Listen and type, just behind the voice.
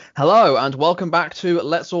Hello and welcome back to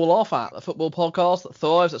Let's All Laugh At, the football podcast that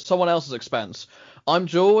thrives at someone else's expense. I'm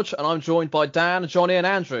George and I'm joined by Dan, Johnny and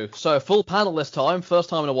Andrew. So full panel this time, first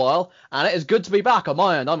time in a while, and it is good to be back on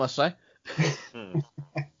my end, I must say.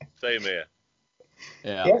 Same here.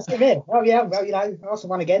 Yeah, same here. Oh yeah, well, Arsenal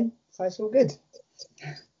won again, so it's all good.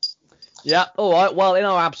 Yeah, all right. Well, in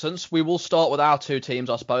our absence, we will start with our two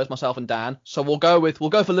teams, I suppose, myself and Dan. So we'll go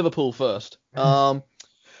for Liverpool first.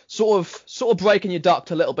 Sort of breaking your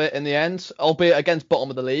duct a little bit in the end, albeit against bottom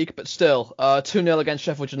of the league, but still 2-0 against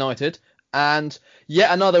Sheffield United, and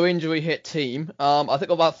yet another injury hit team. I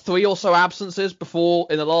think about 3 or so absences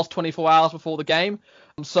in the last 24 hours before the game,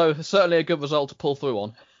 so certainly a good result to pull through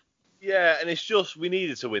on. Yeah, and it's just we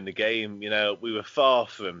needed to win the game. You know, we were far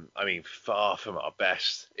from our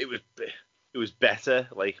best. It was better.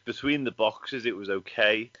 Like between the boxes, it was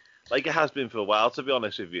okay. Like it has been for a while, to be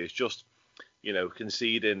honest with you. It's just,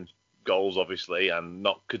 conceding goals, obviously, and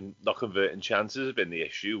not converting chances have been the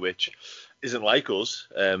issue, which isn't like us,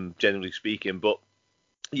 generally speaking. But,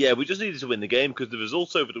 yeah, we just needed to win the game because the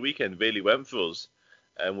results over the weekend really went for us,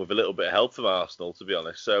 with a little bit of help from Arsenal, to be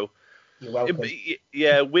honest. So, You're welcome.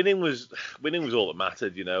 winning was all that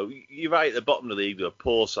mattered, You're right, at the bottom of the league, they're a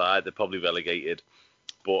poor side, they're probably relegated.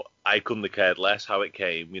 But I couldn't have cared less how it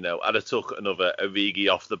came. I'd have took another Origi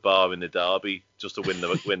off the bar in the derby just to win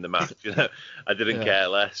the match. I didn't care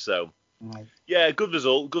less. So, yeah, good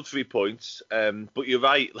result, good 3 points. But you're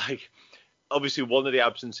right. Like, obviously, one of the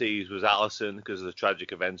absentees was Alisson because of the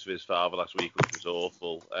tragic events of his father last week, which was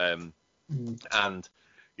awful. And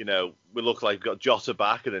we look like we've got Jota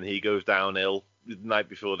back, and then he goes downhill the night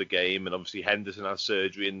before the game, and obviously Henderson has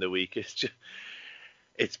surgery in the week.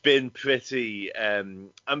 It's been pretty,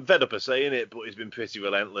 I'm fed up of saying it, but it's been pretty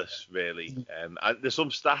relentless, really. There's some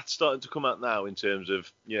stats starting to come out now in terms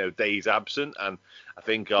of, days absent, and I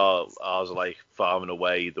think ours are like far and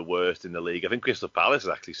away the worst in the league. I think Crystal Palace is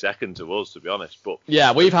actually second to us, to be honest. But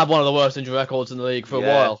yeah, we've had one of the worst injury records in the league for a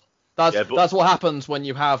while. That's what happens when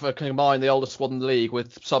you have combined the oldest squad in the league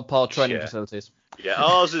with subpar training facilities. Yeah,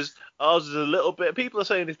 ours is a little bit. People are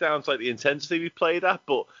saying it's down to like the intensity we played at,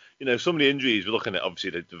 but some of the injuries we're looking at.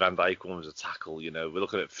 Obviously, the Van Dijk one was a tackle. We're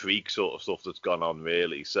looking at freak sort of stuff that's gone on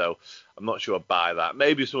really. So I'm not sure I buy that.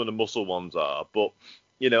 Maybe some of the muscle ones are, but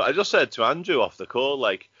I just said to Andrew off the call,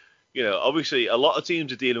 like, obviously a lot of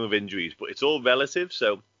teams are dealing with injuries, but it's all relative.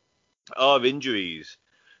 So our injuries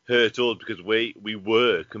hurt us because we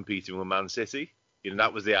were competing with Man City.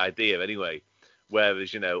 That was the idea anyway.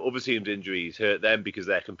 Whereas, other teams' injuries hurt them because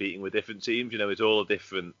they're competing with different teams. It's all a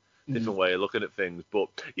different way of looking at things. But,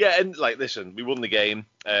 yeah, and, listen, we won the game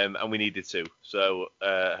and we needed to. So,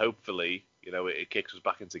 hopefully, it kicks us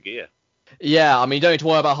back into gear. Yeah, I mean, you don't need to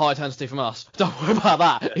worry about high intensity from us. Don't worry about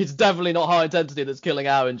that. Yeah. It's definitely not high intensity that's killing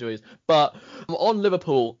our injuries. But on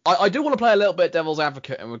Liverpool, I do want to play a little bit devil's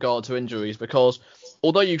advocate in regard to injuries because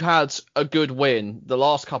although you've had a good win, the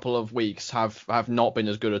last couple of weeks have not been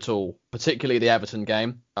as good at all, particularly the Everton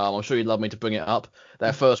game. I'm sure you'd love me to bring it up.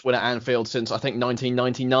 Their first win at Anfield since, I think,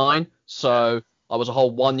 1999. So I was a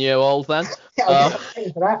whole 1 year old then. Yeah,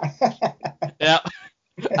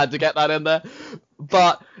 had to get that in there.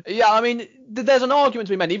 But, yeah, I mean, there's an argument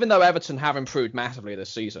to be made, even though Everton have improved massively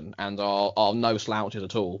this season and are no slouches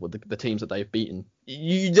at all with the teams that they've beaten.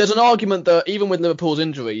 There's an argument that even with Liverpool's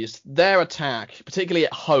injuries, their attack, particularly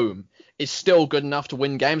at home, is still good enough to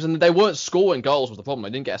win games. And they weren't scoring goals was the problem.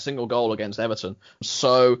 They didn't get a single goal against Everton.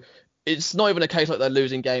 So it's not even a case like they're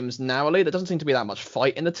losing games narrowly. There doesn't seem to be that much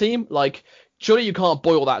fight in the team. Like, surely you can't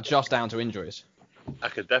boil that just down to injuries. I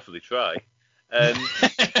could definitely try. Do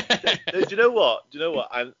you know what?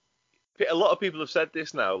 And a lot of people have said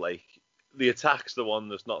this now, like, the attack's the one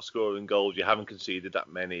that's not scoring goals, you haven't conceded that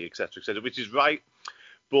many, etc., which is right.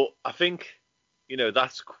 But I think,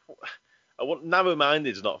 that's...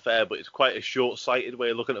 narrow-minded is not fair, but it's quite a short-sighted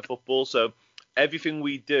way of looking at football. So everything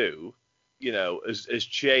we do, has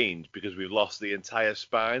changed because we've lost the entire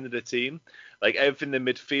spine of the team. Like, everything the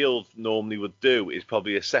midfield normally would do is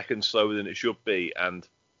probably a second slower than it should be, and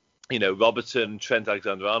Robertson, Trent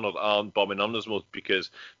Alexander-Arnold aren't bombing on as much because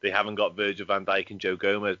they haven't got Virgil van Dijk and Joe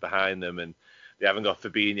Gomez behind them, and they haven't got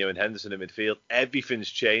Fabinho and Henderson in midfield. Everything's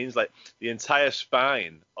changed. Like, the entire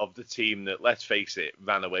spine of the team that, let's face it,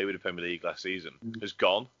 ran away with the Premier League last season has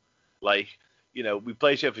gone. Like, we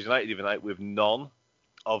play Sheffield United even night with none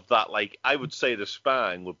of that. Like, I would say the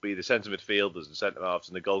spine would be the centre midfielders and centre halves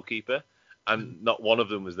and the goalkeeper, and not one of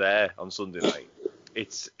them was there on Sunday night.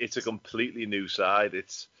 It's a completely new side.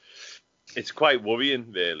 It's quite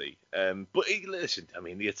worrying, really. But listen, I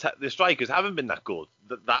mean, the strikers haven't been that good.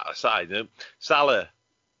 That aside, Salah,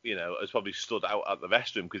 has probably stood out at the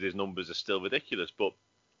rest of them because his numbers are still ridiculous. But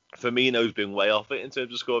Firmino's been way off it in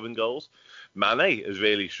terms of scoring goals. Mane has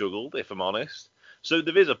really struggled, if I'm honest. So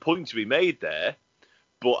there is a point to be made there.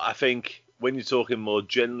 But I think when you're talking more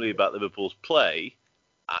generally about Liverpool's play,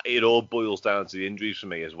 it all boils down to the injuries for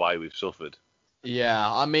me as why we've suffered.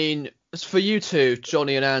 Yeah, I mean, it's for you two,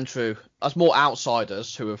 Johnny and Andrew, as more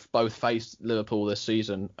outsiders who have both faced Liverpool this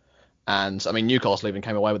season, and I mean Newcastle even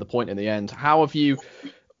came away with a point in the end. How have you?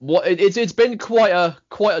 It's been quite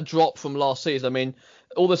a drop from last season. I mean,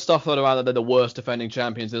 all the stuff that around that they're the worst defending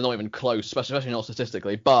champions, they're not even close, especially not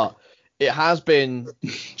statistically. But it has been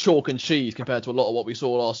chalk and cheese compared to a lot of what we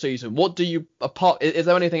saw last season. What do you is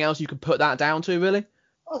there anything else you could put that down to, really?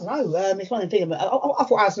 I don't know. It's one of the things. I thought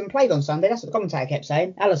Alisson played on Sunday. That's what the commentator kept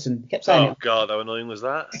saying. Alisson kept saying it. Oh God, how annoying was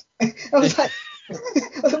that? I was like,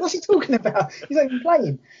 what's he talking about? He's not even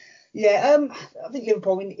playing. Yeah, I think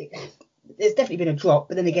Liverpool. There's definitely been a drop,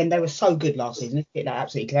 but then again, they were so good last season.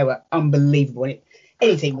 Absolutely, they were unbelievable. And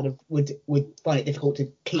any team would find it difficult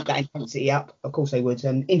to keep that intensity up. Of course they would.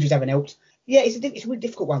 Injuries haven't helped. Yeah, it's a really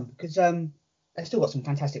difficult one because they've still got some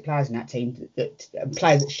fantastic players in that team.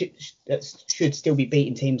 Players that should still be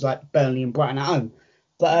beating teams like Burnley and Brighton at home.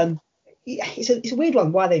 But it's a weird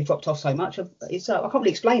one why they've dropped off so much. I can't really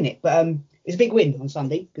explain it. But it's a big win on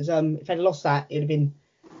Sunday because if they'd lost that, it would have been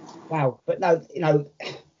wow. But no,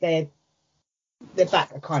 they're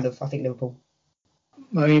back kind of. I think Liverpool.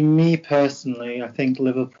 I mean, me personally, I think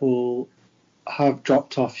Liverpool have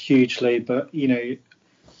dropped off hugely, but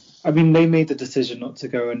I mean, they made the decision not to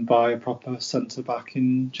go and buy a proper centre-back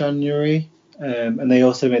in January, and they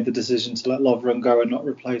also made the decision to let Lovren go and not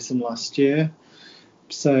replace him last year.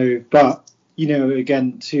 So, but,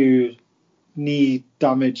 again, to knee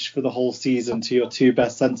damage for the whole season to your two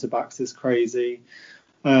best centre-backs is crazy.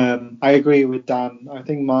 I agree with Dan. I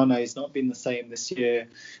think Mane's not been the same this year.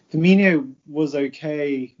 Firmino was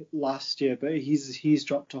okay last year, but he's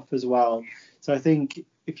dropped off as well. So I think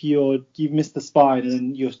if you've missed the spine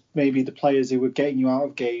and you're maybe the players who were getting you out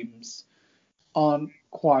of games aren't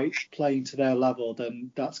quite playing to their level,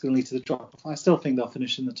 then that's going to lead to the drop. I still think they'll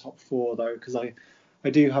finish in the top four though, because I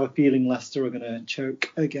do have a feeling Leicester are going to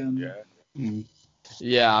choke again. Yeah.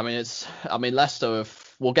 Yeah, I mean Leicester.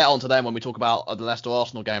 We'll get on to them when we talk about the Leicester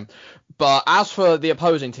Arsenal game. But as for the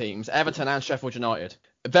opposing teams, Everton and Sheffield United,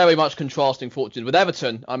 very much contrasting fortunes. With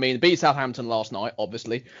Everton, I mean, beat Southampton last night,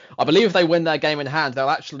 obviously. I believe if they win their game in hand, they'll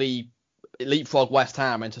actually leapfrog West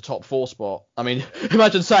Ham into top four spot. I mean,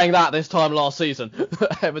 imagine saying that this time last season.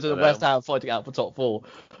 Everton and West Ham fighting out for top four.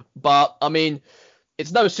 But, I mean,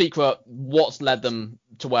 it's no secret what's led them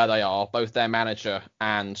to where they are, both their manager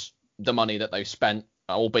and the money that they've spent,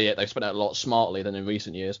 albeit they've spent it a lot smartly than in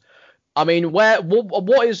recent years. I mean,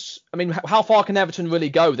 how far can Everton really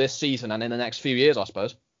go this season and in the next few years, I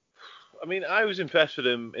suppose? I mean, I was impressed with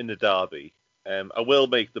them in the derby. I will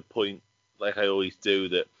make the point, like I always do,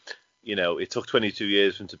 that it took 22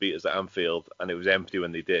 years for them to beat us at Anfield, and it was empty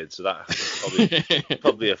when they did. So that's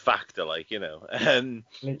probably a factor,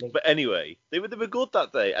 But anyway, they were good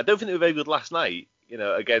that day. I don't think they were very good last night,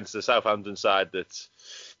 against the Southampton side that's,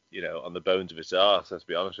 on the bones of its arse. Let's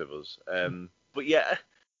be honest with us. But yeah.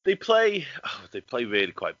 They play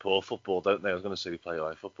really quite poor football, don't they? I was going to say they play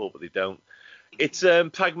high football, but they don't. It's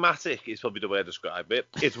pragmatic is probably the way I describe it.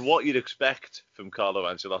 It's what you'd expect from Carlo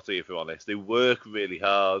Ancelotti, if you're honest. They work really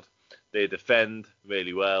hard. They defend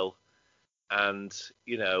really well. And,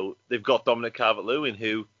 they've got Dominic Calvert-Lewin,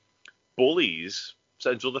 who bullies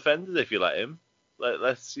central defenders if you let him.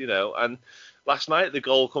 And last night the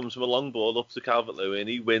goal comes from a long ball up to Calvert-Lewin.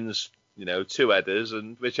 He wins two headers,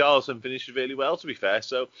 and Richarlison finishes really well, to be fair.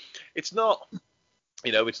 So it's not,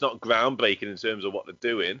 it's not groundbreaking in terms of what they're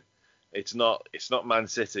doing. It's not Man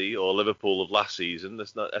City or Liverpool of last season.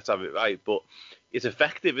 Let's have it right. But it's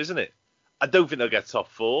effective, isn't it? I don't think they'll get top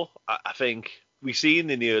four. I think we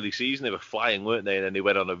seen in the early season they were flying, weren't they? And then they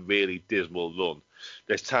went on a really dismal run.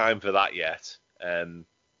 There's time for that yet.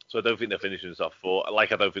 So I don't think they'll finish in the top four. I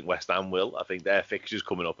don't think West Ham will. I think their fixtures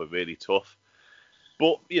coming up are really tough.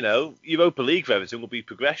 But, Europa League for Everton will be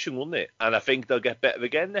progression, wouldn't it? And I think they'll get better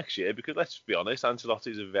again next year because, let's be honest,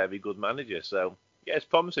 Ancelotti's a very good manager. So, yeah, it's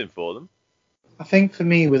promising for them. I think for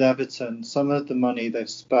me with Everton, some of the money they've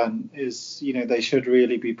spent is, they should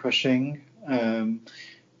really be pushing.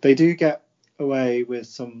 They do get away with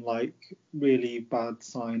some, really bad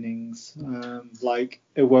signings, like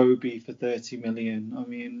Iwobi for 30 million. I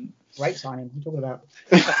mean... Great signing. What are you talking about?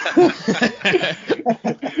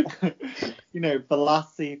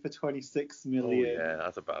 Balassi for 26 million. Oh, yeah,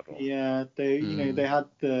 that's a bad one. Yeah, they had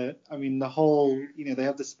they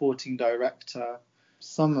have the sporting director.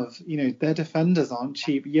 Some of, their defenders aren't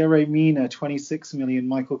cheap. Yerry Mina, 26 million.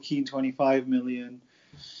 Michael Keane, 25 million.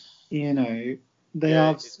 you know, they Yeah,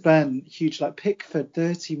 have spent huge, like Pickford,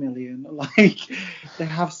 30 million. Like, they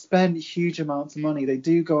have spent huge amounts of money. They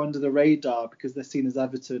do go under the radar because they're seen as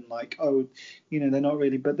Everton, like, oh, you know, they're not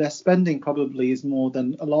really, but their spending probably is more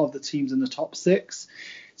than a lot of the teams in the top six.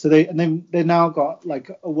 So they now got like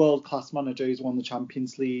a world class manager who's won the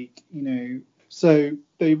Champions League, you know, so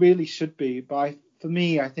they really should be. But for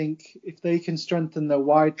me, I think if they can strengthen their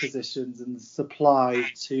wide positions and supply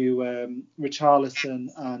to Richarlison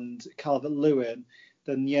and Calvert-Lewin,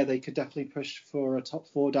 then yeah, they could definitely push for a top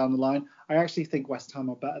four down the line. I actually think West Ham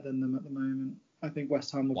are better than them at the moment. I think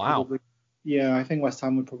West Ham would I think West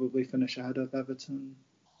Ham would probably finish ahead of Everton.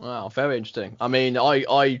 Wow, very interesting. I mean,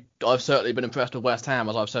 I've certainly been impressed with West Ham,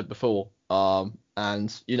 as I've said before.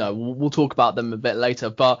 And you know, we'll talk about them a bit later.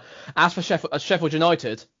 But as for Sheffield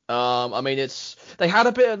United, I mean, they had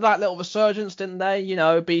a bit of that little resurgence, didn't they? You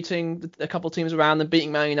know, beating a couple of teams around them,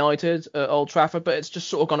 beating Man United at Old Trafford, but it's just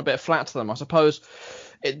sort of gone a bit flat to them. I suppose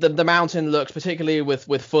the mountain looks, particularly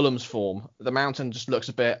with Fulham's form, the mountain just looks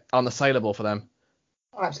a bit unassailable for them.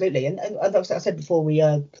 Oh, absolutely, and as I said before we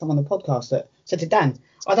come on the podcast, that said to Dan,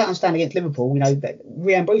 I don't understand against Liverpool. You know,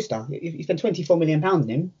 Rhian Brewster, you spent £24 million on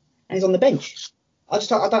him, and he's on the bench. I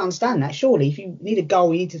don't understand that. Surely, if you need a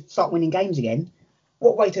goal, you need to start winning games again.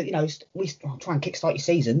 What way to, you know, try and kickstart your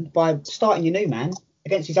season by starting your new man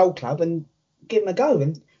against his old club and give him a go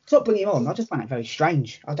and not bring him on? I just find that very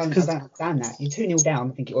strange. I don't understand that. You're 2-0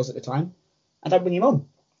 down, I think it was at the time, and don't bring him on.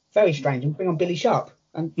 Very strange. And bring on Billy Sharp.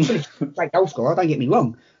 And Billy's a great goal scorer, don't get me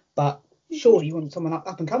wrong, but surely you want someone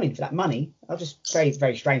up and coming for that money. That was just very,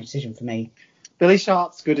 very strange decision for me. Billy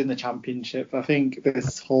Sharp's good in the Championship. I think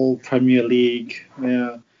this whole Premier League,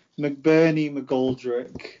 yeah, McBurney,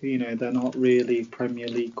 McGoldrick, you know, they're not really Premier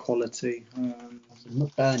League quality.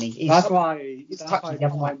 McBurney. That's why I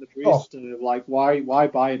don't mind the Brewster. Like, why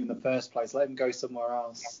buy him in the first place? Let him go somewhere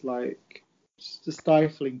else. Like, just a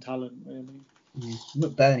stifling talent, really. Yeah.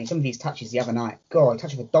 McBurney, some of these touches the other night. God,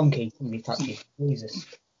 touch of a donkey. Some of these touches. Jesus.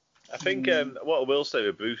 I think what I will say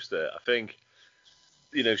with Brewster, I think,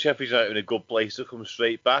 you know, Sheffield United are in a good place to come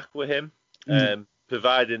straight back with him,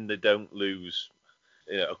 providing they don't lose,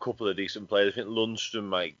 you know, a couple of decent players. I think Lundstrom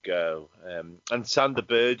might go, and Sander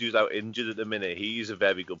Berge, who's out injured at the minute, he's a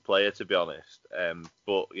very good player, to be honest.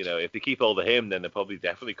 But you know, if they keep hold of him, then they'll probably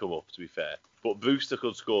definitely come up, to be fair. But Brewster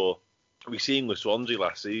could score. We seen with Swansea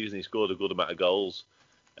last season, he scored a good amount of goals,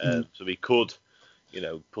 so he could, you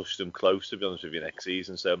know, push them close, to be honest with you, next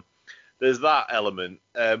season. So there's that element,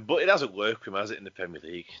 but it hasn't worked for him, has it, in the Premier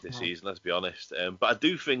League this season, let's be honest. But I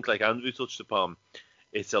do think, like Andrew touched upon,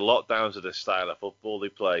 it's a lot down to the style of football they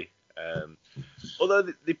play. Although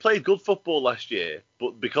they played good football last year,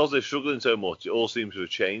 but because they're struggling so much, it all seems to have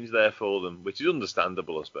changed there for them, which is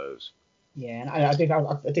understandable, I suppose. Yeah, and I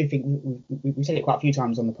do think we've said it quite a few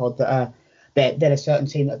times on the pod that they're a certain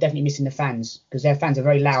team that are definitely missing the fans, because their fans are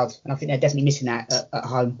very loud, and I think they're definitely missing that at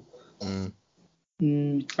home.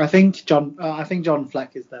 I think John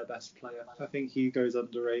Fleck is their best player. I think he goes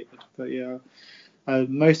underrated, but yeah,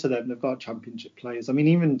 most of them, they've got Championship players. I mean,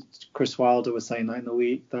 even Chris Wilder was saying that in the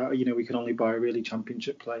week that, you know, we can only buy really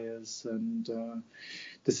Championship players, and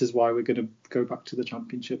this is why we're going to go back to the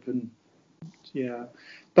Championship. And yeah,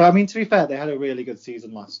 but I mean, to be fair, they had a really good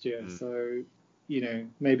season last year, so you know,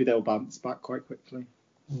 maybe they'll bounce back quite quickly.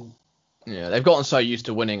 Yeah, they've gotten so used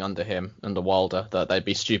to winning under him, under Wilder, that they'd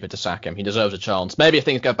be stupid to sack him. He deserves a chance. Maybe if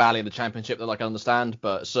things go badly in the Championship, they'll like understand,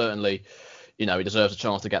 but certainly, you know, he deserves a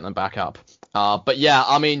chance to get them back up. But yeah,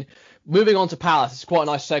 I mean, moving on to Palace, it's quite a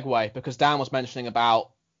nice segue, because Dan was mentioning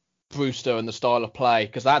about Brewster and the style of play,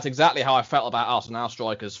 because that's exactly how I felt about us and our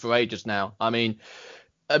strikers for ages now. I mean,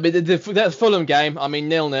 the Fulham game, I mean,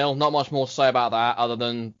 0-0, not much more to say about that, other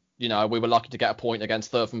than, you know, we were lucky to get a point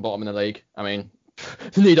against third from bottom in the league. I mean,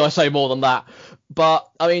 need I say more than that? But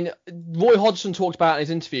I mean, Roy Hodgson talked about in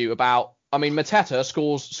his interview about, I mean, Mateta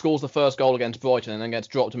scores the first goal against Brighton and then gets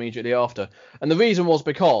dropped immediately after, and the reason was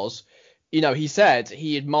because, you know, he said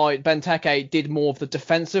he admired Benteke did more of the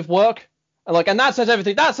defensive work, and that says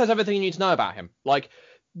everything. That says everything you need to know about him. Like,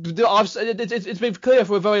 it's been clear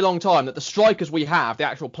for a very long time that the strikers we have, the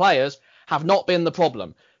actual players, have not been the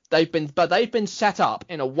problem. They've been set up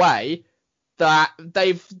in a way that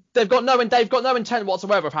they've got no intent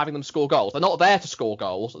whatsoever of having them score goals. They're not there to score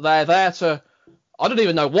goals. They're there to, I don't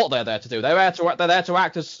even know what they're there to do. They're there to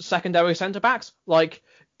act as secondary centre backs. Like,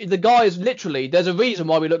 the guy is literally, there's a reason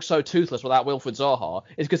why we look so toothless without Wilfried Zaha,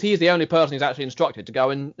 is because he's the only person who's actually instructed to go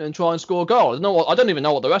and try and score a goal. I don't even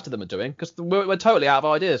know what the rest of them are doing, because we're totally out of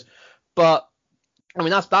ideas. But I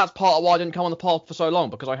mean, that's part of why I didn't come on the pod for so long,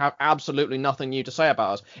 because I have absolutely nothing new to say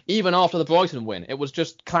about us. Even after the Brighton win, it was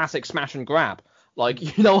just classic smash and grab.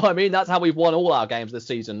 Like, you know what I mean? That's how we've won all our games this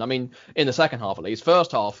season. I mean, in the second half at least.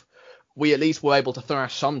 First half, we at least were able to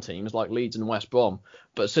thrash some teams like Leeds and West Brom.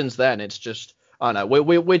 But since then, it's just, I don't know,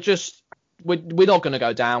 we're not going to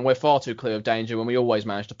go down. We're far too clear of danger, and we always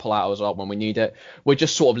manage to pull out a result when we need it. We're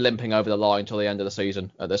just sort of limping over the line until the end of the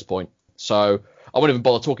season at this point. So I won't even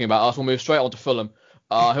bother talking about us. We'll move straight on to Fulham,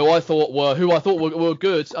 who I thought were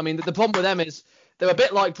good. I mean, the problem with them is they're a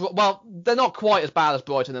bit like, well, they're not quite as bad as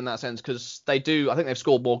Brighton in that sense, because I think they've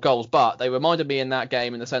scored more goals, but they reminded me in that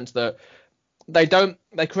game in the sense that they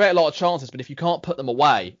create a lot of chances, but if you can't put them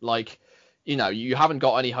away, like, you know, you haven't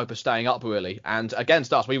got any hope of staying up really. And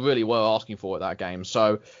against us, we really were asking for it that game.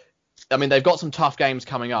 So, I mean, they've got some tough games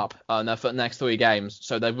coming up in their next 3 games,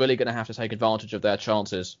 so they're really going to have to take advantage of their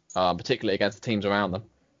chances, particularly against the teams around them.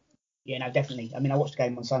 Yeah, no, definitely. I mean, I watched the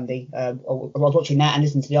game on Sunday. I was watching that and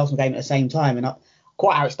listening to the Arsenal game at the same time, and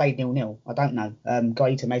quite how it stayed 0-0. I don't know.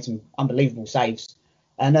 Guaita made some unbelievable saves.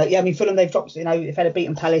 And yeah, I mean, Fulham, they've dropped, you know, if they'd have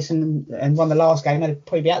beaten Palace and won the last game, they'd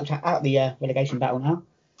probably be out the relegation battle now.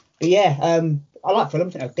 But yeah, I like Fulham.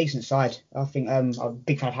 I think they're a decent side. I think I'm a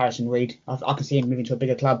big fan of Harrison Reed. I can see him moving to a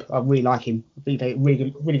bigger club. I really like him. I think he's a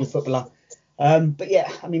really good footballer. But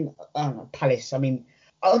yeah, I mean, Palace. I mean,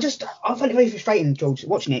 I found it very frustrating, George,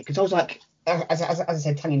 watching it, because I was like, as I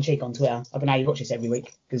said, tongue in cheek on Twitter. I don't know how you watch this every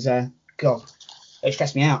week, because God, it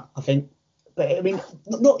stressed me out, I think. But I mean,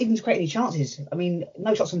 not even to create any chances. I mean,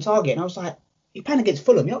 no shots on target. And I was like, you're playing against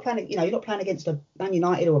Fulham. You're not playing, you know, you're not playing against a Man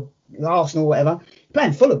United or Arsenal or whatever. You're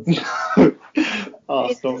playing Fulham.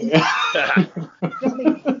 Arsenal.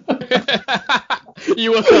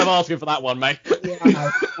 You were kind of asking for that one, mate.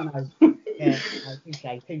 Yeah, I know. Yeah,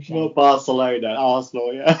 touche. Not Barcelona,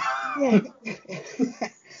 Arsenal, yeah. Yeah.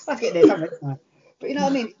 I'll get there somewhere. But you know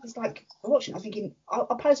what I mean? It's like, I'm watching, I'm thinking,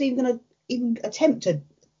 are Palace even going to even attempt to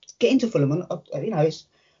get into Fulham? And, you know, it's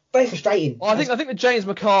very frustrating. Well, I think the James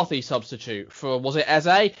McCarthy substitute for, was it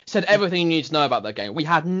Eze, said everything you need to know about that game. We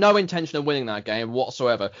had no intention of winning that game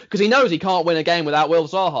whatsoever, because he knows he can't win a game without Will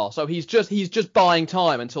Zaha. So he's just buying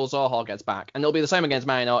time until Zaha gets back, and it'll be the same against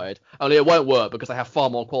Man United. Only it won't work because they have far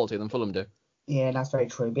more quality than Fulham do. Yeah, that's very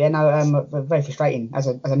true. But yeah, no, very frustrating as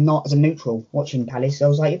a neutral watching Palace. I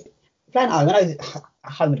was like, playing at home. I know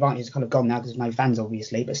home advantage is kind of gone now because there's no fans,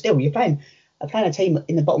 obviously, but still, you're playing a team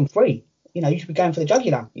in the bottom 3. You know, you should be going for the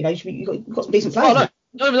jugular. You know, you've got some decent players.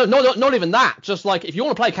 No, not even that. Just like, if you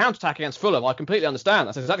want to play counter-attack against Fulham, I completely understand.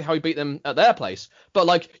 That's exactly how we beat them at their place. But,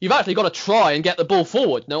 like, you've actually got to try and get the ball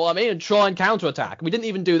forward, you know what I mean? And try and counter-attack. We didn't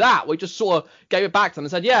even do that. We just sort of gave it back to them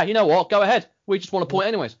and said, yeah, you know what, go ahead. We just want a point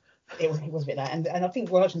anyways. It was a bit that. And I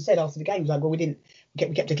think what Hodgson said after the game was like, well, we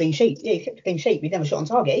kept a clean sheet. Yeah, you kept a clean sheet. We never shot on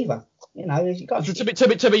target either. You know, you got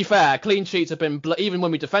to be fair, clean sheets have been even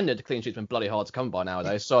when we defended, clean sheets have been bloody hard to come by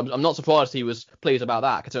nowadays. So I'm not surprised he was pleased about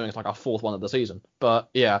that, considering it's like our 4th one of the season. But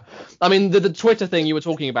yeah, I mean the Twitter thing you were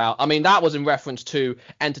talking about, I mean that was in reference to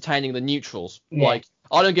entertaining the neutrals. Yeah. Like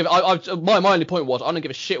I don't give. My only point was I don't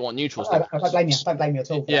give a shit what neutrals think. I don't blame you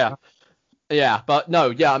at all. Yeah. Yeah, but no,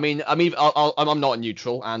 yeah, I mean, I'm not a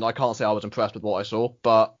neutral, and I can't say I was impressed with what I saw.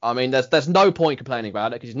 But I mean, there's no point complaining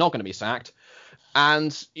about it because he's not going to be sacked.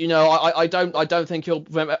 And you know, I don't think he'll.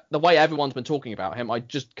 The way everyone's been talking about him, I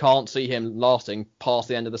just can't see him lasting past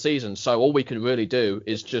the end of the season. So all we can really do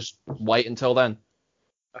is just wait until then.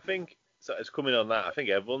 I think so. It's coming on that. I think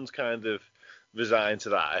everyone's kind of resigned to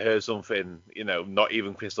that. I heard something, you know, not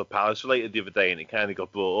even Crystal Palace related the other day, and it kind of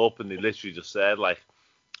got brought up, and they literally just said like,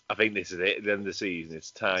 I think this is it at the end of the season.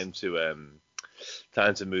 It's time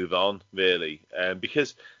to move on, really,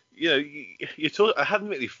 because you know I hadn't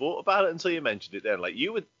really thought about it until you mentioned it. Then, like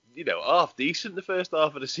you were, you know, half decent the first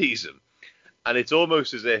half of the season, and it's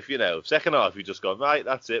almost as if, you know, second half you've just gone, right,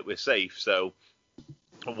 that's it, we're safe. So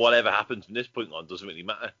whatever happens from this point on doesn't really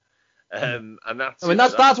matter. And that's. I mean,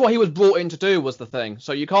 that's what he was brought in to do, was the thing.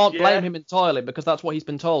 So you can't blame him entirely because that's what he's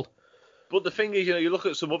been told. But the thing is, you know, you look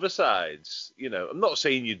at some other sides, you know, I'm not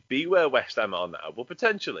saying you'd be where West Ham are now, but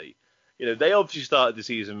potentially, you know, they obviously started the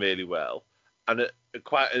season really well, and at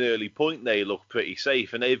quite an early point they look pretty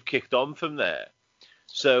safe, and they've kicked on from there.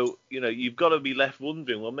 So, you know, you've got to be left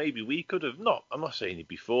wondering, well, maybe we could have not. I'm not saying you'd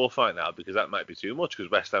be forfeit now because that might be too much, because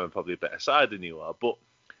West Ham are probably a better side than you are, but.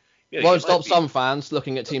 You know, won't stop some fans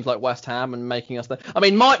looking at teams like West Ham and making us. I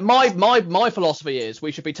mean, my philosophy is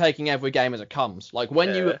we should be taking every game as it comes. Like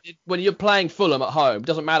when you're playing Fulham at home, it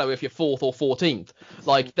doesn't matter if you're 4th or 14th.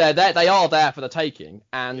 Like they are there for the taking,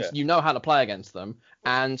 and you know how to play against them.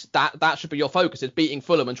 And that should be your focus, is beating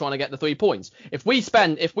Fulham and trying to get the 3 points. If we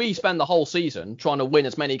spend the whole season trying to win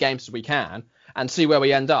as many games as we can and see where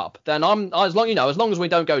we end up, then as long as we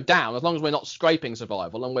don't go down, as long as we're not scraping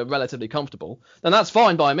survival and we're relatively comfortable, then that's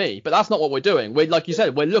fine by me. But that's not what we're doing. We're, like you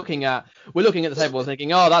said, we're looking at the table and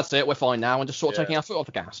thinking, oh, that's it, we're fine now, and just sort of taking our foot off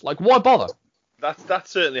the gas. Like, why bother? That's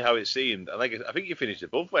certainly how it seemed. And I think you finished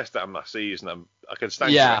above West Ham last season. I can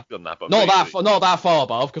stand corrected on that. But not that far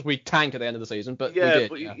above, because we tanked at the end of the season. But we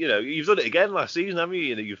did. You know, you've done it again last season, haven't you?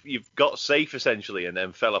 You know, you've got safe essentially and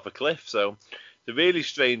then fell off a cliff. So it's a really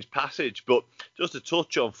strange passage. But just to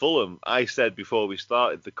touch on Fulham, I said before we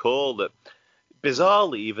started the call that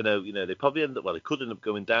bizarrely, even though they probably they could end up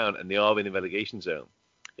going down and they are in the relegation zone.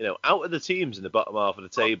 You know, out of the teams in the bottom half of the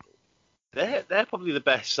table, they're probably the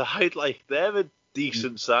best side. Like, they're a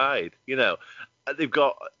decent side, you know. They've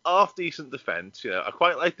got half decent defence, you know. I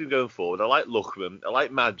quite like them going forward. I like Lookman. I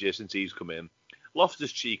like Madja since he's come in.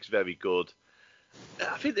 Loftus-Cheek's very good.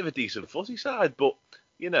 I think they're a decent footy side, but,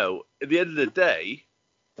 you know, at the end of the day,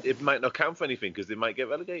 it might not count for anything because they might get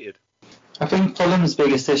relegated. I think Fulham's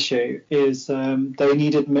biggest issue is they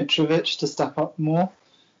needed Mitrovic to step up more,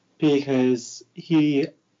 because he,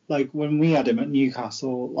 like, when we had him at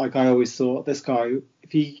Newcastle, like, I always thought, this guy,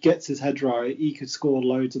 if he gets his head right, he could score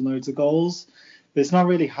loads and loads of goals. But it's not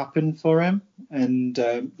really happened for him. And,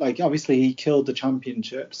 obviously he killed the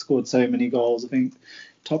Championship, scored so many goals. I think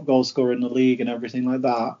top goal scorer in the league and everything like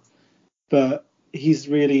that. But he's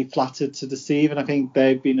really flattered to deceive. And I think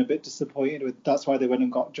they've been a bit disappointed with, that's why they went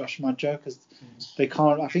and got Josh Madja, because they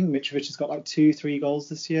can't, I think Mitrovic has got like 2-3 goals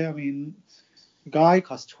this year. I mean, the guy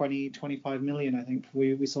cost 20-25 million, I think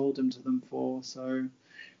we sold him to them for, so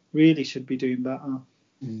really should be doing better.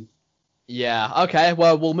 Yeah, okay,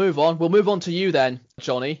 well, we'll move on. We'll move on to you then,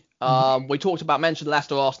 Johnny. We mentioned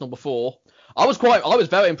Leicester Arsenal before. I was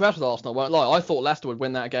very impressed with Arsenal, won't lie. I thought Leicester would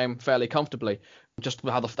win that game fairly comfortably, just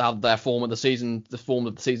how their form of the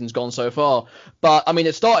season's gone so far. But I mean,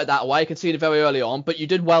 it started that way, conceded very early on, but you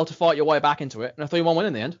did well to fight your way back into it, and a 3-1 win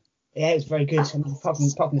in the end. Yeah, it was very good. I mean, apart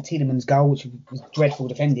from the Tielemans goal, which was dreadful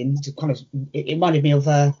defending, it reminded me of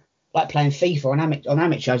like playing FIFA on amateur.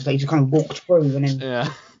 Like, you just kind of walked through and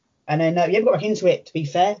then we got back into it. To be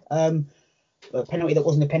fair, a penalty that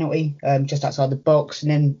wasn't a penalty, just outside the box,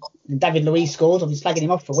 and then David Luiz scores. I've been slagging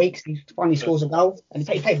him off for weeks. He finally scores a goal, and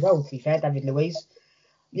he played well. To be fair, David Luiz.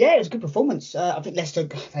 Yeah, it was a good performance. I think Leicester,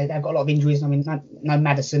 they've got a lot of injuries. I mean, no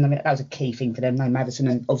Maddison. I mean, that was a key thing for them. No Maddison,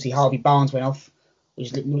 and obviously Harvey Barnes went off,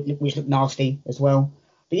 which looked nasty as well.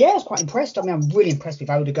 But yeah, I was quite impressed. I mean, I'm really impressed with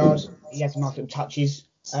Odegaard. He had some nice little touches.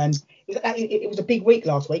 It was a big week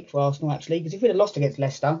last week for Arsenal, actually, because if we'd have lost against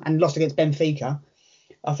Leicester and lost against Benfica,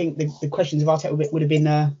 I think the questions of Arteta would have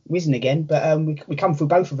been risen again. But we come through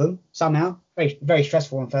both of them somehow. Very, very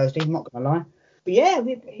stressful on Thursday, I'm not going to lie. But yeah,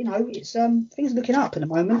 it's things are looking up at the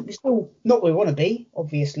moment. We're still not where we want to be,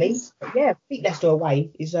 obviously. But yeah, beat Leicester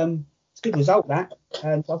away is it's a good result, that.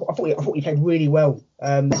 I thought we played really well. They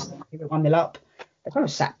were 1-0 up. They kind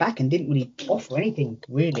of sat back and didn't really offer anything,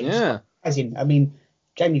 really. Yeah. I mean,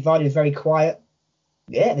 Jamie Vardy was very quiet.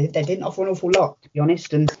 Yeah, they didn't offer an awful lot, to be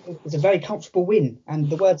honest, and it was a very comfortable win. And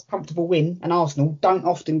the words comfortable win and Arsenal don't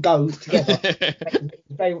often go together.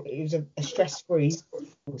 It was a stress-free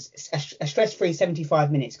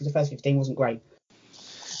 75 minutes, because the first 15 wasn't great.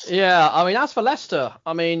 Yeah, I mean, as for Leicester,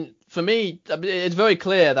 I mean, for me, it's very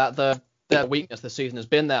clear that their weakness this season has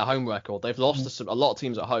been their home record. They've lost to a lot of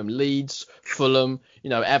teams at home: Leeds, Fulham,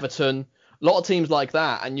 Everton, a lot of teams like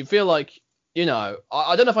that. And you feel like, I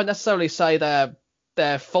don't know if I'd necessarily say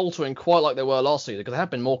they're faltering quite like they were last season, because they have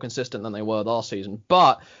been more consistent than they were last season.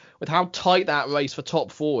 But with how tight that race for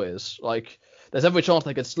top four is, like, there's every chance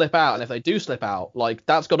they could slip out. And if they do slip out, like,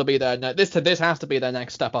 that's got to be this has to be their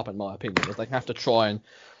next step up, in my opinion, is they have to try and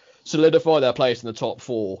solidify their place in the top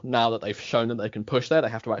four. Now that they've shown that they can push there, they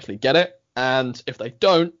have to actually get it. And if they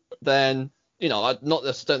don't, then, I don't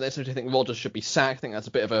necessarily think Rodgers should be sacked. I think that's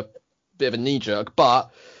a bit of a knee jerk,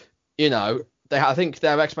 but I think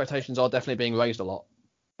their expectations are definitely being raised a lot.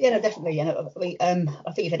 Yeah, no, definitely. And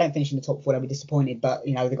I think if they don't finish in the top four, they'll be disappointed. But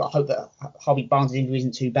they've got to hope that Harvey Barnes' injury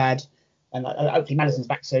isn't too bad, and hopefully Maddison's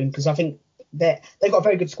back soon, because I think they've got a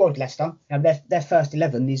very good squad, Leicester. Their first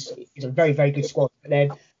 11 is a very, very good squad, but they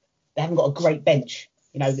haven't got a great bench.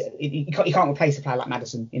 You can't replace a player like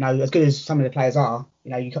Maddison. As good as some of the players are,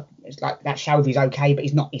 it's like that Shelby's okay, but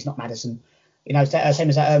he's not Maddison. Same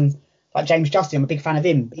as that. Like James Justin, I'm a big fan of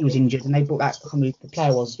him. He was injured, and they brought that. I can't remember who the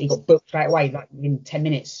player was. He got booked straight away, like in 10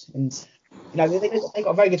 minutes. And they got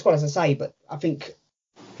a very good squad, as I say. But I think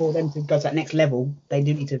for them to go to that next level, they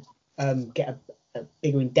do need to get a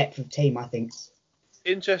bigger in depth of team, I think.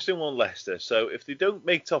 interesting one, Leicester. So if they don't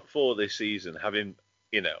make top four this season, having,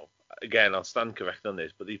 again, I'll stand correct on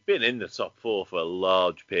this, but they've been in the top four for a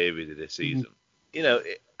large period of this season.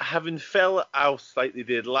 Having fell out like they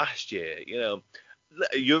did last year,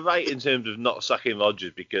 you're right in terms of not sacking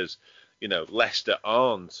Rodgers because, Leicester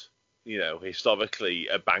aren't, historically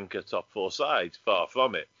a banker top four side, far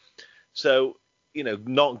from it. So,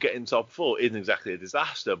 not getting top four isn't exactly a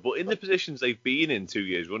disaster, but in the positions they've been in 2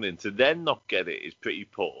 years running, to then not get it is pretty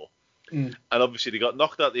poor. And obviously they got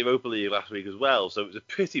knocked out the Europa League last week as well, so it was a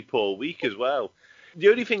pretty poor week as well. The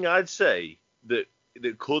only thing I'd say that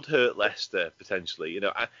could hurt Leicester potentially,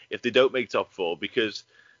 if they don't make top four, because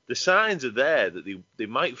the signs are there that they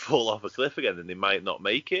might fall off a cliff again and they might not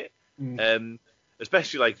make it.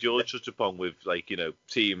 Especially like George touched upon with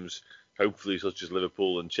teams hopefully such as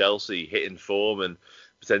Liverpool and Chelsea hitting form and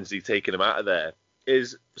potentially taking them out of there,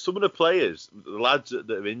 is some of the players, the lads that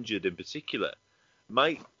are injured in particular,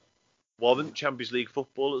 might warrant Champions League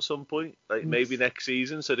football at some point, like maybe next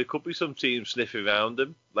season. So there could be some teams sniffing around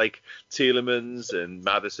them, like Tielemans and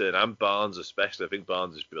Maddison and Barnes especially. I think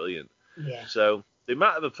Barnes is brilliant. Yeah. So they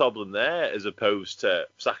might have a problem there as opposed to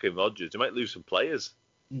sacking Rodgers. They might lose some players.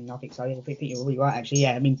 I think so. I think you're really right, actually.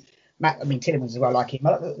 Yeah, I mean, Tielemans as well, like him.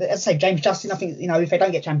 As I say, James Justin, I think, if they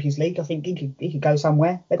don't get Champions League, I think he could go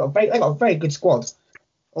somewhere. They've got a very good squad.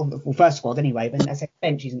 Well, first squad anyway, but as I said,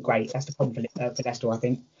 bench isn't great. That's the problem for Leicester, I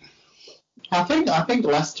think. I think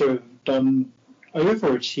Leicester have done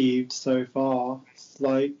overachieved so far.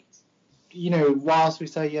 Like, whilst we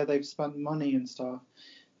say, they've spent money and stuff,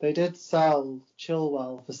 they did sell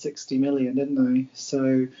Chilwell for 60 million, didn't they?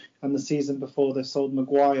 So, and the season before they sold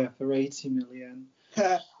Maguire for 80 million.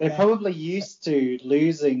 They're probably used to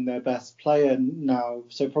losing their best player now.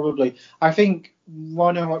 So probably, I think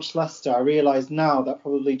when I watch Leicester, I realise now that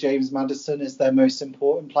probably James Maddison is their most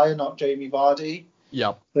important player, not Jamie Vardy.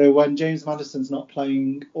 Yeah. So when James Maddison's not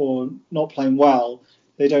playing or not playing well,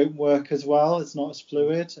 they don't work as well. It's not as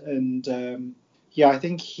fluid. And I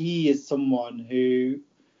think he is someone who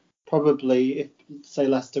probably, if say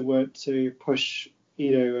Leicester were to push,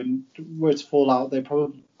 and were to fall out,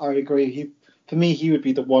 I agree. For me, he would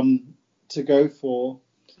be the one to go for.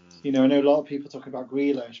 I know a lot of people talk about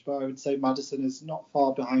Grealish, but I would say Maddison is not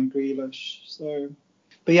far behind Grealish. So,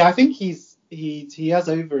 but I think he has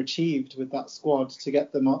overachieved with that squad to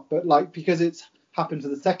get them up. But because it's happened for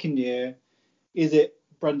the second year, is it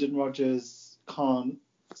Brendan Rodgers can't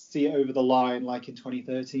see it over the line like in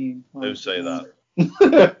 2013? Don't say that.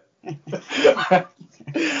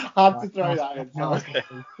 Had to throw that in.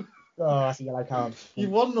 Oh, that's a yellow card. You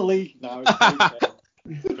won the league now.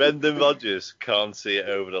 Brendan Rodgers can't see it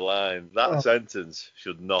over the line. That sentence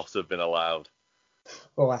should not have been allowed.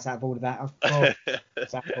 Oh, that's out of order, that.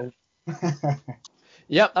 That's out of order.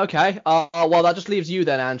 Yep, okay. Well, that just leaves you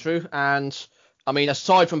then, Andrew. And, I mean,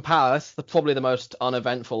 aside from Palace, probably the most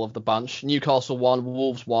uneventful of the bunch. Newcastle won,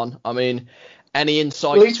 Wolves won. I mean, any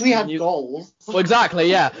insight? At least we had goals. Well, exactly,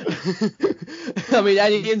 yeah. I mean,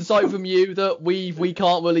 any insight from you that we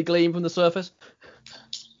can't really glean from the surface?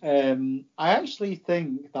 I actually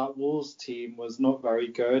think that Wolves team was not very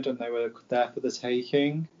good and they were there for the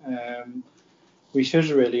taking. We should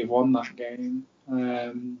really have won that game.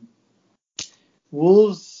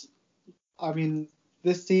 Wolves, I mean,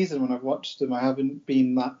 this season when I've watched them, I haven't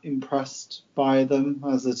been that impressed by them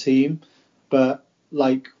as a team. But,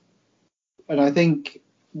 and I think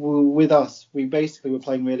with us, we basically were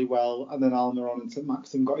playing really well, and then Almiron and St.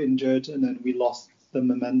 Maxim got injured, and then we lost the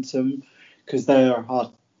momentum because they are hard.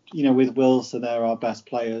 With Wilson, they're our best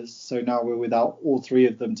players. So now we're without all three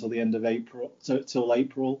of them till the end of April, till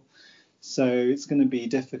April. So it's going to be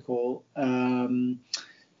difficult.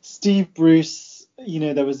 Steve Bruce,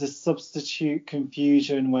 there was this substitute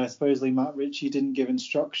confusion where supposedly Matt Ritchie didn't give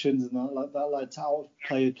instructions, and that led to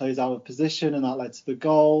players out of position, and that led to the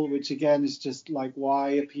goal, which again is just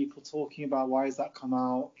why are people talking about? Why has that come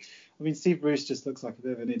out? I mean, Steve Bruce just looks like a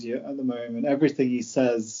bit of an idiot at the moment. Everything he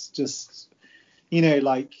says just,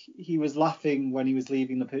 he was laughing when he was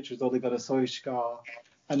leaving the pitch with Ole Gunnar Solskjaer,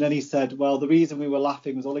 and then he said, well, the reason we were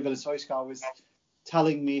laughing was Ole Gunnar Solskjaer was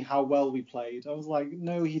telling me how well we played. I was like,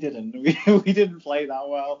 no, he didn't. We didn't play that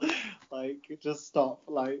well. Just stop.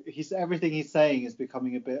 Everything he's saying is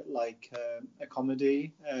becoming a bit like a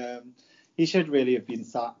comedy. He should really have been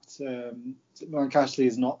sacked. Mark Ashley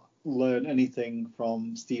has not learned anything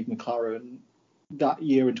from Steve McLaren that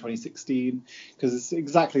year in 2016 because it's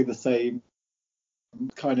exactly the same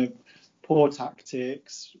kind of poor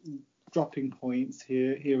tactics, dropping points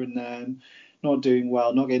here and there. Not doing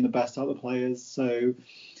well, not getting the best out of the players. So,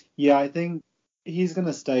 I think he's going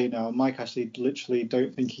to stay now. Mike Ashley literally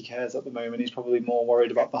don't think he cares at the moment. He's probably more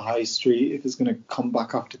worried about the high street if it's going to come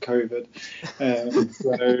back after COVID.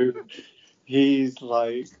 So he's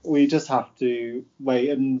like, we just have to wait.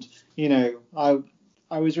 And, you know,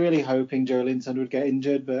 I was really hoping Joe Linton would get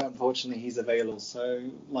injured, but unfortunately he's available. So,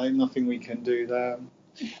 like, nothing we can do there.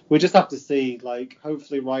 We just have to see. Like,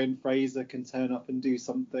 hopefully Ryan Fraser can turn up and do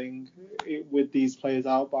something with these players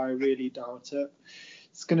out, but I really doubt it.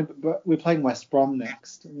 It's gonna be, but we're playing West Brom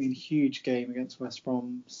next. I mean, huge game against West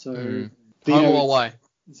Brom. So Home or away?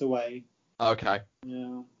 It's away. Okay.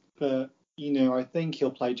 Yeah, but you know, I think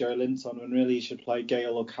he'll play Joe Linton when really he should play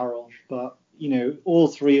Gale or Carroll. But you know, all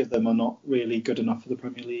three of them are not really good enough for the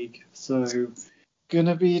Premier League. So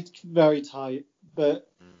gonna be very tight. But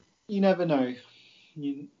you never know.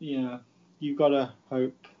 You've got to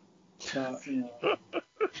hope that, you know.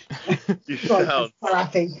 You sound so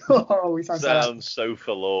happy. Oh, we sound so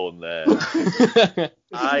forlorn there.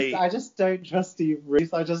 I just don't trust you,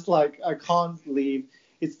 Ruth. I can't believe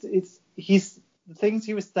he's the things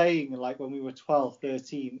he was saying like when we were 12th,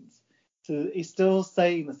 13th. So he's still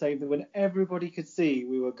saying the same thing when everybody could see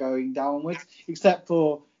we were going downwards, except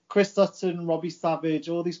for Chris Sutton, Robbie Savage,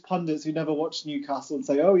 all these pundits who never watched Newcastle and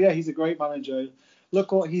say, oh yeah, he's a great manager.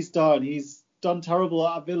 Look what he's done. He's done terrible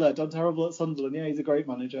at Villa, done terrible at Sunderland. Yeah, he's a great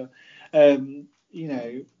manager. You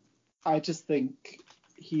know, I just think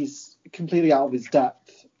he's completely out of his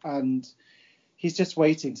depth and he's just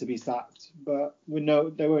waiting to be sacked. But we know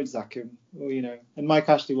they won't sack him. Or, you know, and Mike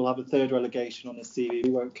Ashley will have a third relegation on his CV.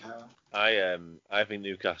 We won't care. I think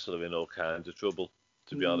Newcastle are in all kinds of trouble,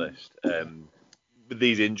 to be honest. With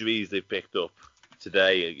these injuries they've picked up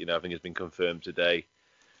today, you know, I think it's been confirmed today.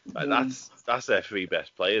 That's their three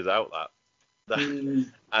best players out.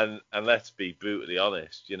 And let's be brutally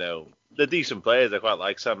honest, you know, they're decent players. I quite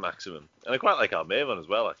like Sam Maximum, and I quite like Almiron as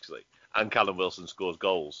well, actually. And Callum Wilson scores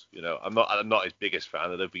goals. You know, I'm not his biggest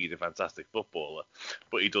fan. I don't think he's a fantastic footballer,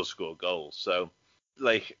 but he does score goals. So,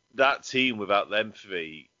 like, that team without them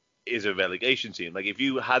three is a relegation team. Like, if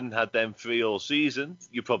you hadn't had them three all season,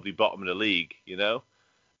 you're probably bottom of the league. You know.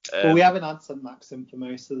 Well, we haven't had Sam Maxim for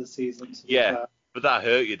most of the season. Yeah. But that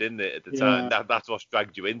hurt you, didn't it, at the time? That's what's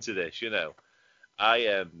dragged you into this, you know.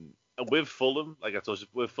 With Fulham, like I told you,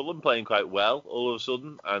 with Fulham playing quite well all of a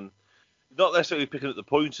sudden, and not necessarily picking up the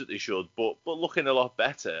points that they should, but looking a lot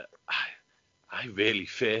better, I really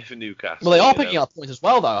fear for Newcastle. Well, they are picking up points as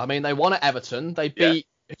well, though. I mean, they won at Everton. They beat,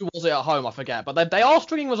 who was it at home? I forget. But they are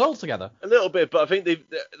stringing results together. A little bit, but I think the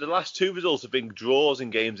last two results have been draws in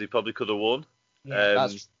games they probably could have won. Yeah,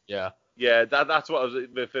 that's what I was.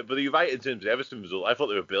 But you're right in terms of the Everton result. I thought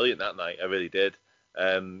they were brilliant that night. I really did.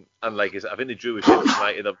 And like I said, I think they drew with Sheffield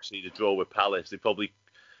United. Obviously, the draw with Palace, they probably,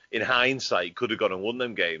 in hindsight, could have gone and won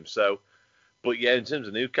them games. So, but yeah, in terms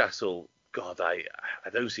of Newcastle, God, I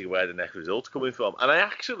don't see where the next result's coming from. And I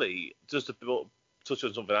actually, just to touch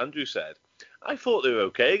on something Andrew said, I thought they were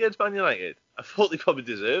okay against Man United. I thought they probably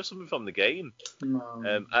deserved something from the game.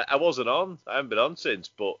 No. I wasn't on. I haven't been on since,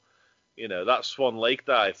 but. You know, that Swan Lake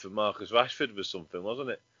dive for Marcus Rashford was something, wasn't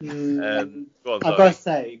it? I've got to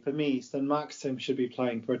say, for me, St Maxim should be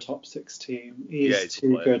playing for a top 6 team. He's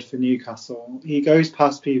too good for Newcastle. He goes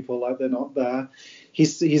past people like they're not there.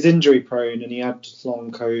 He's injury prone and he had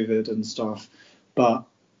long COVID and stuff, but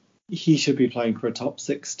he should be playing for a top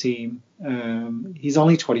 6 team. He's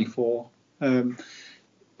only 24. You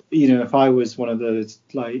know, if I was one of those,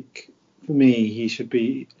 like, for me, he should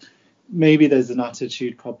be... Maybe there's an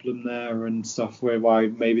attitude problem there and stuff why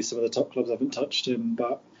maybe some of the top clubs haven't touched him.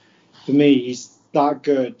 But for me, he's that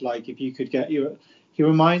good. Like, if you could get you... He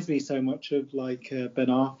reminds me so much of, like, Ben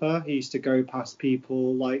Arthur. He used to go past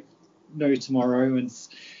people like no tomorrow and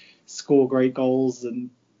score great goals. And,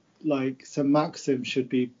 like, so Maxim should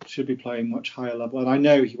be playing much higher level. And I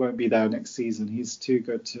know he won't be there next season. He's too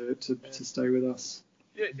good to stay with us.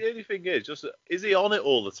 Yeah, the only thing is, just is he on it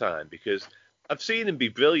all the time? Because... I've seen him be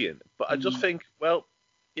brilliant, but I just think, well,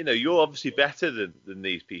 you know, you're obviously better than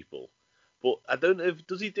these people. But I don't know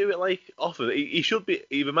does he do it like often? He should be.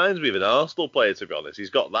 He reminds me of an Arsenal player, to be honest. He's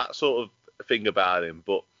got that sort of thing about him.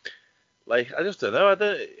 But like, I just don't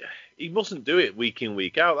know. He mustn't do it week in,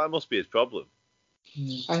 week out. That must be his problem.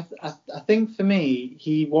 I think for me,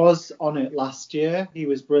 he was on it last year. He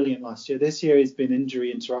was brilliant last year. This year he's been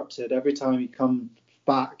injury interrupted. Every time he comes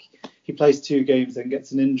back, he plays 2 games and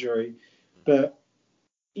gets an injury. But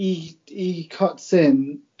he cuts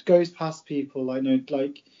in, goes past people. I know,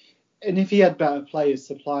 like, and if he had better players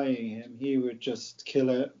supplying him, he would just kill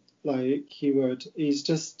it. Like, he would. He's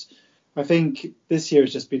just. I think this year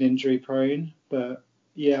has just been injury prone. But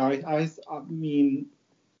yeah, I mean,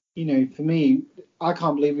 you know, for me, I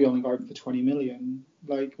can't believe we only got him for 20 million.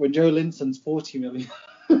 Like when Joe Linson's 40 million,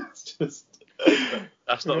 it's just.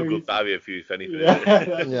 That's not a good barrier for you, if anything. Yeah,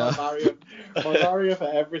 that's Yeah. my barrier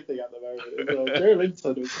for everything at the moment. Joe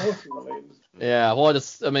Linson was 40 million.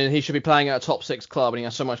 Yeah, he should be playing at a top 6 club and he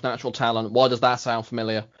has so much natural talent. Why does that sound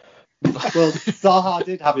familiar? Well, Zaha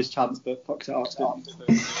did have his chance, but fucked it up.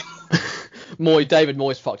 David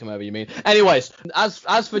Moyes fucked him over, you mean? Anyways,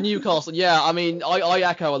 as for Newcastle, yeah, I mean, I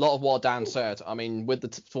echo a lot of what Dan said. I mean, with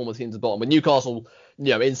the former teams at the bottom, with Newcastle,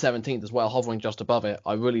 you know, in 17th as well, hovering just above it,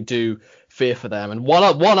 I really do fear for them. And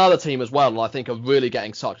one other team as well, I think are really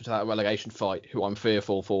getting sucked into that relegation fight, who I'm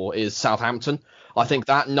fearful for, is Southampton. I think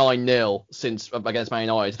that 9-0 since against Man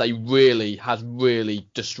United, has really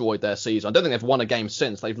destroyed their season. I don't think they've won a game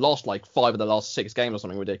since. They've lost like 5 of the last 6 games or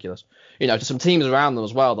something ridiculous. You know, to some teams around them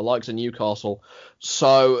as well, the likes of Newcastle.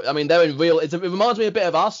 So, I mean, they're in real. It reminds me a bit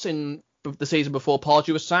of us in the season before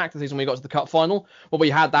Pardew was sacked, the season we got to the cup final, where we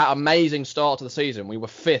had that amazing start to the season. We were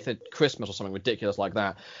 5th at Christmas or something ridiculous like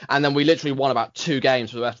that, and then we literally won about 2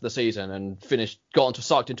 games for the rest of the season and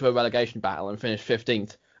sucked into a relegation battle and finished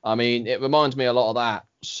 15th. I mean, it reminds me a lot of that.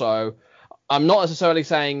 So I'm not necessarily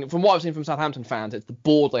saying, from what I've seen from Southampton fans, it's the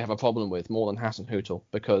board they have a problem with more than Hassan Hutel,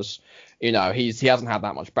 because, you know, he hasn't had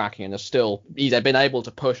that much backing and he's been able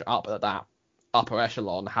to push up at that upper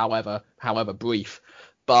echelon, however brief.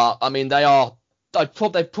 But I mean, they've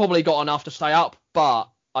probably got enough to stay up, but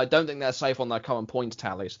I don't think they're safe on their current points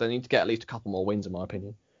tally. So they need to get at least a couple more wins, in my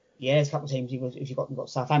opinion. Yeah, there's a couple of teams. If you've got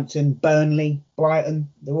Southampton, Burnley,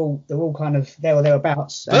 Brighton, they're all kind of there or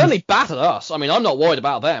thereabouts. Burnley battered us. I mean, I'm not worried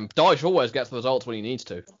about them. Dyche always gets the results when he needs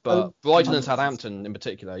to, but Brighton and Southampton in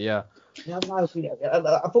particular, yeah. No,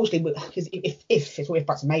 unfortunately, because if it's all if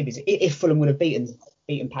buts and maybes, if Fulham would have beaten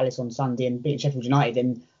Palace on Sunday and beaten Sheffield United,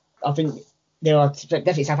 then I think there are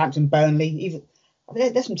definitely Southampton, Burnley, even.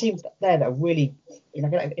 There's some teams there that are really, you know,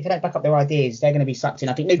 if they don't back up their ideas, they're going to be sucked in.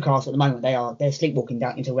 I think Newcastle at the moment, they're sleepwalking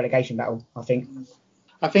down into a relegation battle, I think.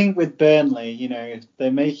 I think with Burnley, you know, if they're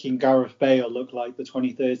making Gareth Bale look like the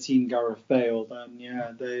 2013 Gareth Bale, then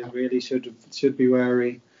yeah, they really should be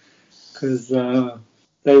wary, because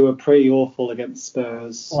they were pretty awful against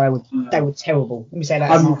Spurs. Oh, they were terrible. Let me say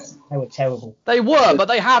that. They were terrible. They were, but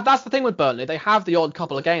that's the thing with Burnley. They have the odd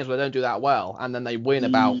couple of games where they don't do that well, and then they win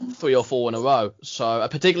about 3 or 4 in a row. So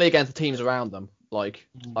particularly against the teams around them, like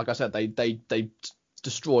I said, they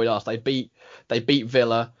destroyed us. They beat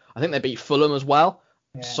Villa. I think they beat Fulham as well.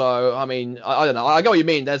 Yeah. So I mean, I don't know. I get what you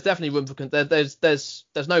mean. There's definitely room for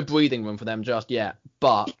there's no breathing room for them just yet,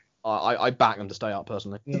 but I back them to stay up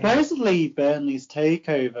personally. Yeah. Supposedly Burnley's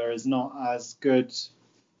takeover is not as good.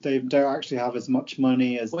 They don't actually have as much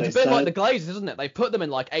money as it's they a bit said. like the Glazers, isn't it? They put them in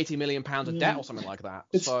like £80 million of debt or something like that.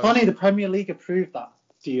 It's funny, the Premier League approved that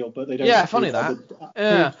deal, but they don't. Yeah, funny that.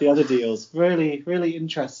 The other deals. Really, really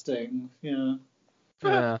interesting. Yeah.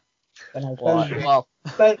 Yeah.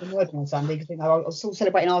 Burnley working on Sunday because I was still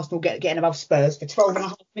celebrating Arsenal getting above Spurs for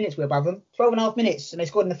 12.5 minutes. We're above them. 12.5 minutes, and they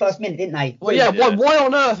scored in the first minute, didn't they? Well, yeah. Why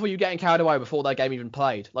on earth were you getting carried away before that game even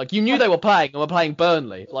played? Like, you knew they were playing and were playing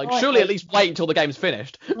Burnley. Like, surely at least wait until the game's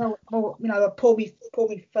finished. Well, you know, pour me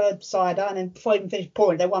third cider, and then before I even finished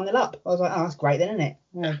pouring, they 1-0 up. I was like, oh, that's great then, isn't it?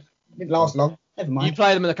 Yeah, it didn't last long. Never mind. You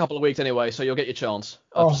play them in a couple of weeks anyway, so you'll get your chance.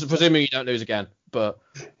 Presuming you don't lose again, but.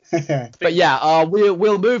 But yeah,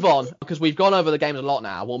 we'll move on because we've gone over the games a lot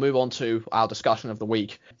now. We'll move on to our discussion of the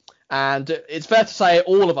week. And it's fair to say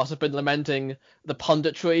all of us have been lamenting the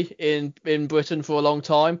punditry in Britain for a long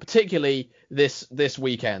time, particularly this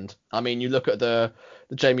weekend. I mean, you look at the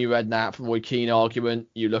Jamie Redknapp, Roy Keane argument.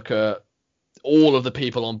 You look at all of the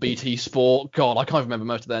people on BT Sport. God, I can't remember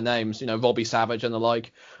most of their names. You know, Robbie Savage and the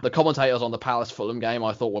like. The commentators on the Palace Fulham game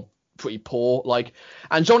I thought were pretty poor.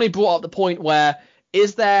 And Johnny brought up the point where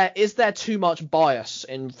is there too much bias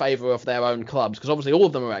in favour of their own clubs? Because obviously all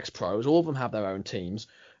of them are ex-pros, all of them have their own teams,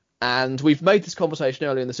 and we've made this conversation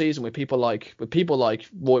earlier in the season with people like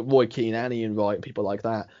Roy Keane, Annie and Wright, and people like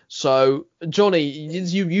that. So Johnny,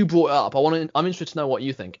 you brought it up. I'm interested to know what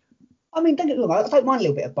you think. I mean, don't get me wrong, I don't mind a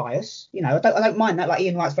little bit of bias. You know, I don't mind that. Like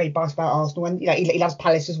Ian Wright's very biased about Arsenal, and you know he loves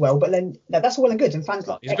Palace as well. But then that's all well and good, and fans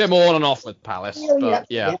like he's a bit more on and off with Palace.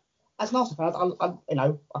 Yeah. As an Arsenal fan,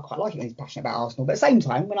 I quite like it when he's passionate about Arsenal. But at the same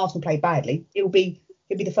time, when Arsenal play badly, he'll be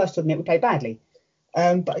the first to admit we played badly.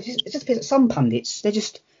 But it just appears that some pundits, they're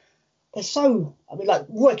so. I mean, like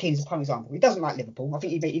Roy Keane is a prime example. He doesn't like Liverpool. I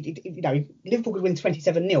think Liverpool could win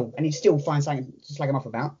 27-0, and he'd still find something to slag him off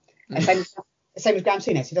about. And same as Graham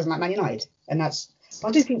Souness, he doesn't like Man United, and that's. I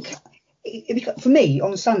do think. For me,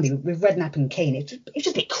 on Sunday with Redknapp and Keane, it was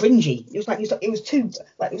just a bit cringy. It was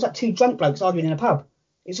two drunk blokes arguing in a pub.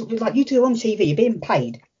 It was like you two are on TV, you're being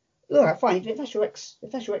paid, all right, fine. If that's your ex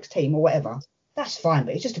team or whatever, that's fine.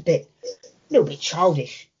 But it's just a little bit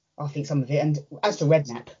childish, I think, some of it. And as to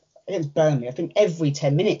Redknapp against Burnley, I think every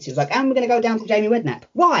 10 minutes it was like, and we're going to go down to Jamie Redknapp.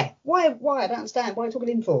 Why? I don't understand. Why are you talking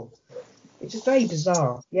him for? It's just very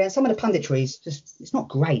bizarre. Yeah, some of the punditry is it's not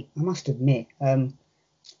great, I must admit. I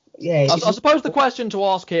suppose the question to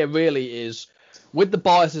ask here really is, with the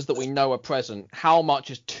biases that we know are present, how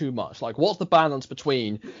much is too much? Like, what's the balance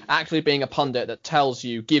between actually being a pundit that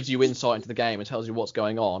gives you insight into the game and tells you what's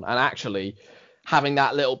going on, and actually having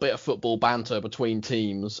that little bit of football banter between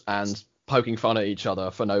teams and poking fun at each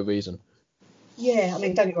other for no reason? Yeah, I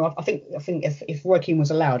mean, don't get me wrong. I think if Roy Keane was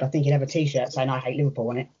allowed, I think he'd have a T-shirt saying "I hate Liverpool"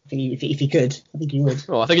 on it. I think if he could, I think he would.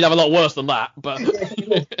 Well, I think he'd have a lot worse than that, but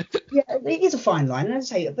yeah, it is a fine line, and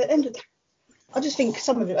as I say, but I just think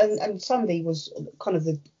some of it, and Sunday was kind of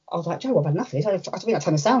I was like, Joe, I've had enough of this. I think I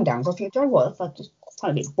turned the sound down. So I was thinking, Joe, what? I just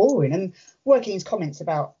found it a bit boring. And Roy Keane's comments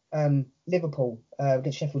about Liverpool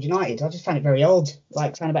against Sheffield United, I just found it very odd.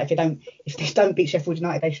 Like saying about if they don't beat Sheffield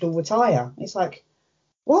United, they should all retire. It's like,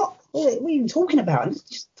 what? What are you even talking about? And it's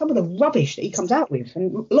just some of the rubbish that he comes out with,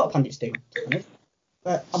 and a lot of pundits do.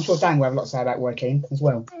 But I'm sure Dan will have a lot to say about Roy Keane as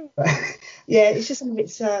well. But yeah, it's just something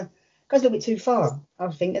that's goes a little bit too far, I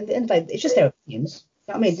think. And at the end of the day, it's just their opinions.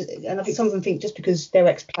 You know what I mean? And I think some of them think just because they're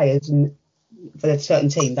ex-players and for a certain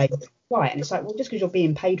team, they're right. And it's like, well, just because you're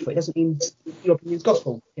being paid for it doesn't mean your opinion's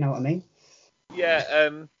gospel. You know what I mean? Yeah,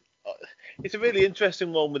 it's a really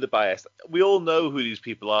interesting one with the bias. We all know who these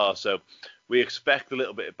people are, so we expect a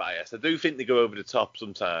little bit of bias. I do think they go over the top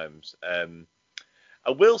sometimes. I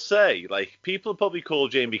will say, like, people probably call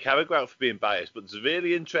Jamie Carragher out for being biased, but there's a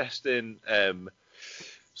really interesting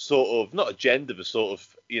sort of, not agenda, but sort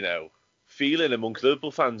of, feeling amongst Liverpool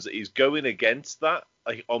fans that he's going against that,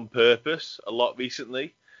 like, on purpose a lot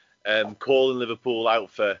recently, calling Liverpool out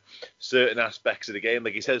for certain aspects of the game.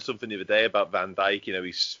 Like, he said something the other day about Van Dijk,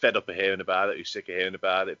 he's fed up of hearing about it, he's sick of hearing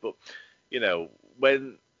about it, but,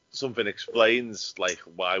 when something explains, like,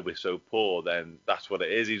 why we're so poor, then that's what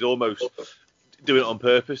it is. He's almost doing it on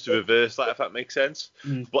purpose to reverse that, if that makes sense.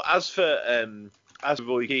 But as for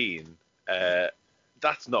Roy Keane,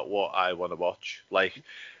 that's not what I want to watch. Like,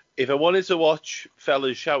 if I wanted to watch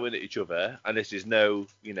fellas shouting at each other, and this is no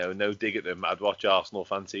dig at them, I'd watch Arsenal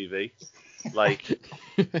Fan TV. Like,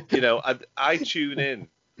 I tune in.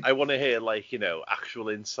 I want to hear, like, actual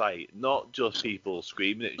insight, not just people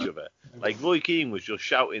screaming at each other. Like, Roy Keane was just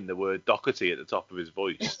shouting the word Doherty at the top of his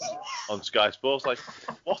voice on Sky Sports. Like,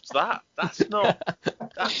 what's that? That's not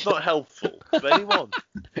helpful to anyone.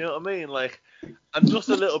 You know what I mean? Like, I'm just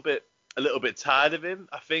a little bit tired of him.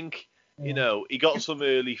 I think, he got some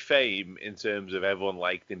early fame in terms of everyone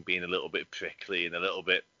liked him being a little bit prickly and a little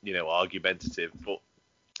bit, argumentative, but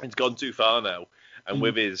it's gone too far now. And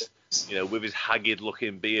with his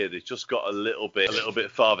haggard-looking beard, it's just got a little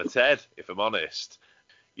bit Father Ted, if I'm honest.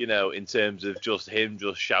 In terms of just him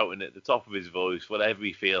just shouting at the top of his voice, whatever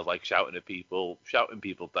he feels like shouting at people, shouting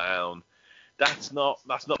people down. That's not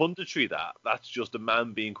punditry. That's just a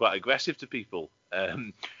man being quite aggressive to people,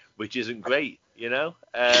 which isn't great. But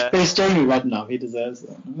it's Jamie Redknapp, he deserves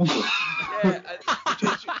it. Yeah.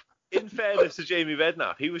 In fairness to Jamie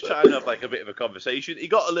Redknapp, he was trying to have like a bit of a conversation. He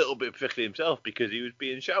got a little bit prickly himself because he was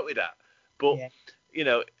being shouted at. But,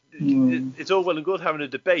 it's all well and good having a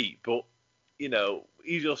debate, but,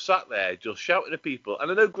 he just sat there just shouting at people. And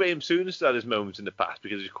I know Graham Souness had his moments in the past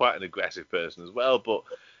because he's quite an aggressive person as well, but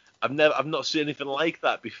I've not seen anything like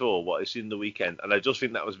that before, what I've seen the weekend. And I just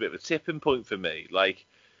think that was a bit of a tipping point for me. Like,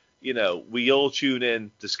 we all tune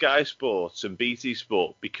in to Sky Sports and BT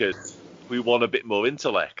Sport because we want a bit more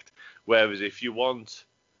intellect. Whereas if you want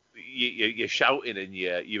you're shouting and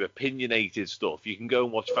you're opinionated stuff, you can go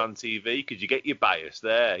and watch Fan TV because you get your bias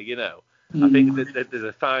there. I think that there's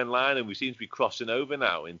a fine line, and we seem to be crossing over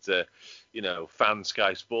now into fan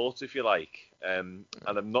Sky Sports, if you like. And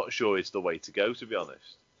I'm not sure it's the way to go, to be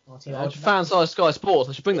honest. Fans on Sky Sports.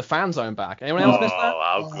 They should bring the Fan Zone back. Anyone else miss that?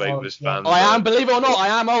 How great was Fan Zone? I am, believe it or not,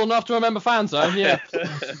 I am old enough to remember Fan Zone. Yeah.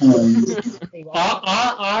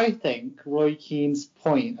 I think Roy Keane's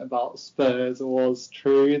point about Spurs was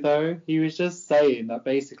true, though. He was just saying that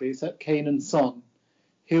basically, except Kane and Son,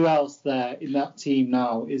 who else there in that team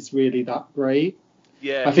now is really that great?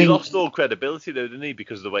 Yeah, he lost all credibility, though, didn't he,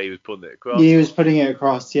 because of the way he was putting it across? He was putting it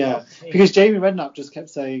across, yeah. Because Jamie Redknapp just kept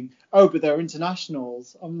saying, oh, but they're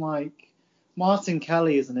internationals. I'm like, Martin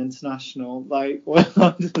Kelly is an international. Like,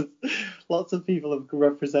 well, lots of people have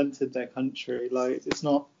represented their country. Like, it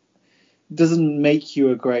doesn't make you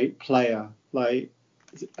a great player. Like,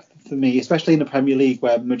 for me, especially in the Premier League,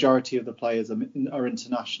 where the majority of the players are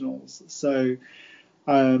internationals. So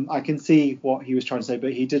I can see what he was trying to say,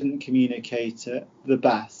 but he didn't communicate it the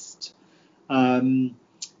best.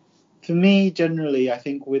 For me, generally, I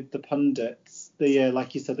think with the pundits,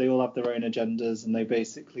 like you said, they all have their own agendas and they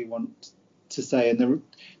basically want to say, and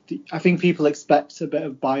I think people expect a bit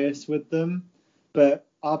of bias with them. But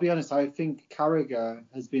I'll be honest, I think Carragher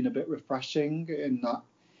has been a bit refreshing in that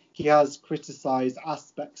he has criticised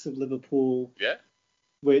aspects of Liverpool,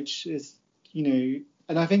 which is, and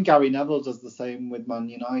I think Gary Neville does the same with Man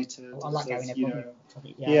United. I like Gary Neville.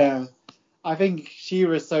 Yeah. I think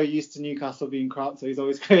Shearer's so used to Newcastle being crap, so he's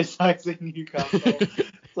always criticising Newcastle.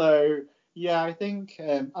 So, yeah, I think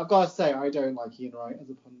I've got to say I don't like Ian Wright as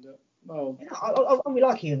a pundit. Well, I really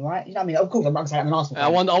like Ian Wright. I mean, of course, I'm not saying I'm an Arsenal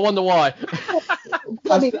fan. I wonder why.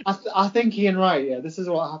 I think Ian Wright, this is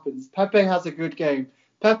what happens. Pepe has a good game.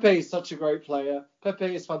 Pepe is such a great player.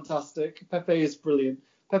 Pepe is fantastic. Pepe is brilliant.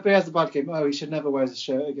 Pepe has a bad game. Oh, he should never wear his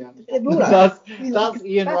shirt again. That's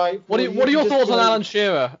Ian Wright. What are your thoughts on Alan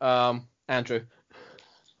Shearer, Andrew?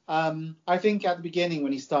 I think at the beginning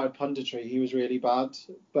when he started punditry, he was really bad,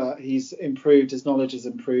 but he's improved. His knowledge has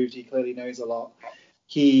improved. He clearly knows a lot.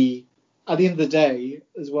 At the end of the day,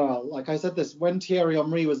 as well, like I said this, when Thierry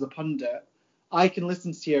Henry was the pundit, I can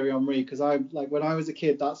listen to Thierry Henry because when I was a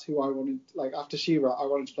kid, that's who I wanted. Like after Shearer, I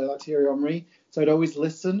wanted to play like Thierry Henry, so I'd always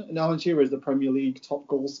listen. And Alan Shearer is the Premier League top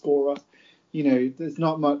goal scorer. There's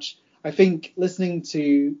not much. I think listening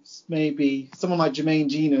to maybe someone like Jermaine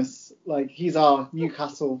Genius, like he's our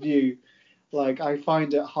Newcastle view. Like I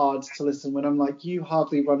find it hard to listen when I'm like, you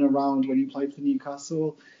hardly run around when you played for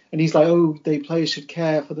Newcastle, and he's like, oh, players should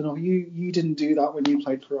care for the you didn't do that when you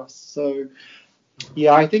played for us. So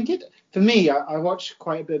yeah, I think for me, I watched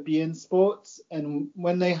quite a bit of beIN Sports, and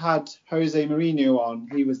when they had Jose Mourinho on,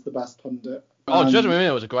 he was the best pundit. Jose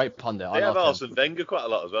Mourinho was a great pundit. They have Arsene Wenger quite a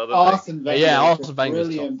lot as well. Arsene Wenger, Arsene Wenger's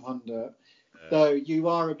brilliant pundit. Though you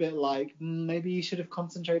are a bit like, maybe you should have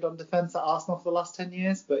concentrated on defence at Arsenal for the last 10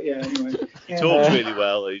 years. But yeah, anyway. He talks really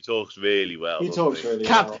well. He talks really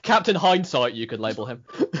well. Captain Hindsight, you could label him.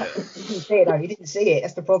 He didn't see it, though. He didn't see it.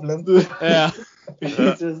 That's the problem. Yeah.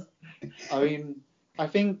 I mean, I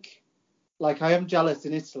think, like, I am jealous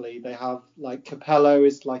in Italy. They have, like, Capello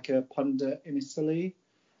is like a pundit in Italy.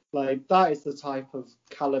 Like, that is the type of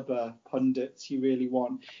caliber pundits you really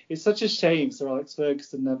want. It's such a shame Sir Alex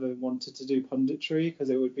Ferguson never wanted to do punditry, because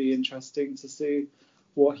it would be interesting to see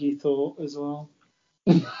what he thought as well.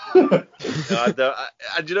 And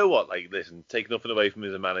you know what? Like, listen, take nothing away from him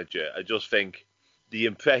as a manager. I just think the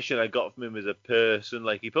impression I got from him as a person,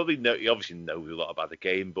 like, he obviously knows a lot about the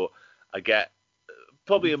game, but I get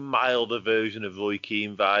probably a milder version of Roy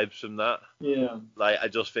Keane vibes from that. Yeah. Like, I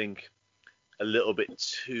just think a little bit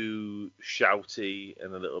too shouty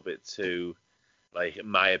and a little bit too, like,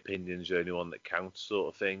 my opinion's the only one that counts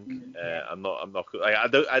sort of thing. I'm not.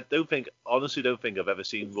 I honestly don't think I've ever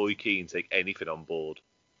seen Roy Keane take anything on board.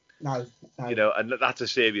 No. And that's a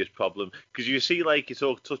serious problem, because you see, like, you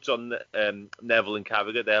touch on Neville and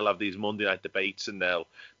Carragher. They'll have these Monday night debates and they'll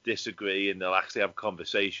disagree and they'll actually have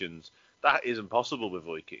conversations. That isn't possible with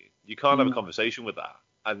Roy Keane. You can't have a conversation with that,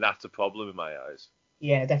 and that's a problem in my eyes.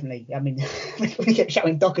 Yeah, definitely. I mean, when he kept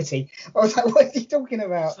shouting Doherty, I was like, what is he talking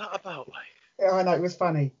about? What's that about, like? Yeah, I know, it was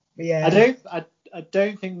funny. But yeah. I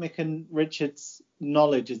don't think Mick and Richard's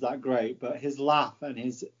knowledge is that great, but his laugh and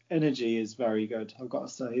his energy is very good. I've got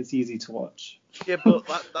to say, it's easy to watch. Yeah, but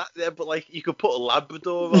but like, you could put a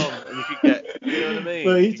Labrador on and you could get, you know what I mean?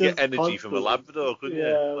 You could get energy from a Labrador, couldn't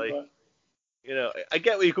you? Like, I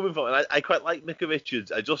get where you're coming from, and I quite like Mick and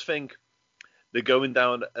Richards. I just think they're going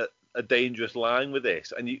down a dangerous line with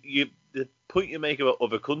this, and the point you make about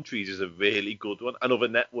other countries is a really good one, and other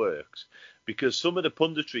networks, because some of the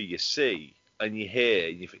punditry you see and you hear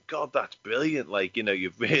and you think, God, that's brilliant, like,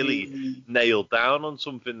 you've really nailed down on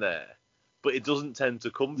something there, but it doesn't tend to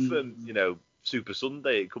come from Super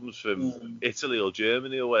Sunday. It comes from Italy or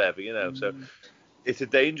Germany or whatever, so it's a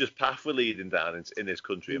dangerous path we're leading down in this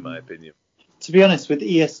country, in my opinion. To be honest, with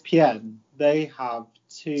ESPN, they have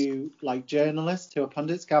two, like, journalists who are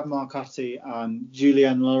pundits, Gab Marcotti and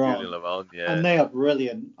Julien Laurent. Yeah. And they are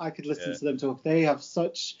brilliant. I could listen to them talk. They have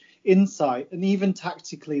such insight, and even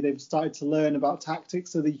tactically, they've started to learn about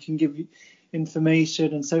tactics so that you can give you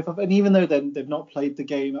information and so forth. And even though they've not played the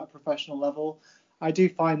game at a professional level, I do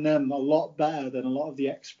find them a lot better than a lot of the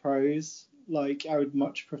ex-pros. Like, I would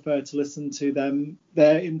much prefer to listen to them,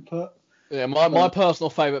 their input. Yeah, my personal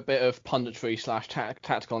favourite bit of punditry /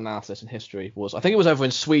 tactical analysis in history was, I think it was over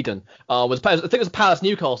in Sweden. I think it was a Palace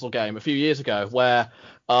Newcastle game a few years ago where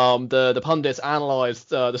the pundits analysed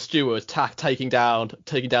the stewards taking down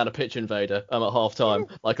a pitch invader at half time.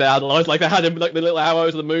 Like they analysed, like they had him like the little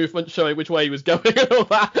arrows of the movement showing which way he was going and all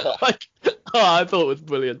that. Like, I thought it was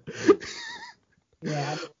brilliant.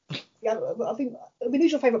 Yeah. Yeah,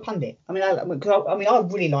 who's your favourite pundit? I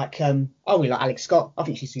really like Alex Scott. I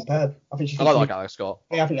think she's superb. I like Alex Scott.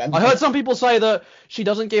 Yeah, I heard some people say that she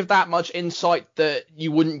doesn't give that much insight that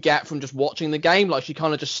you wouldn't get from just watching the game. Like she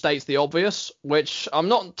kind of just states the obvious, which I'm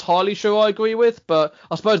not entirely sure I agree with. But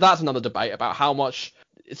I suppose that's another debate about how much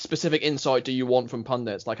specific insight do you want from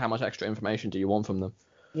pundits? Like how much extra information do you want from them?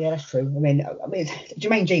 Yeah, that's true. I mean,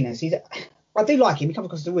 Jermaine Genius. I do like him. He comes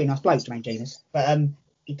across as a really nice bloke, Jermaine Genius. But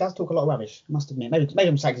he does talk a lot of rubbish, I must admit. Maybe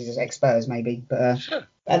I'm saying he's just ex-Spurs, maybe. But sure.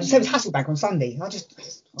 So was Hasselbank on Sunday. I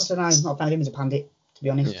don't know. I'm not a fan of him as a pundit, to be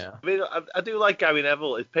honest. Yeah. I mean, I do like Gary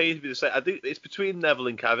Neville. It pains me to say. It's between Neville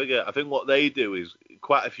and Carragher. I think what they do is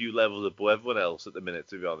quite a few levels above everyone else at the minute,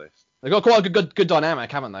 to be honest. They've got quite a good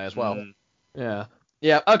dynamic, haven't they, as well? Yeah.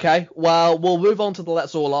 Yeah, okay. Well, we'll move on to the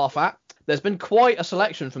Let's All Laugh at. There's been quite a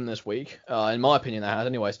selection from this week, in my opinion, there has.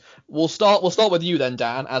 Anyways, we'll start with you then,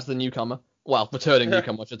 Dan, as the newcomer. Well, returning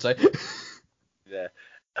newcomer, I should say. Yeah.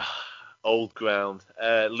 Old ground.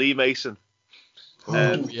 Lee Mason.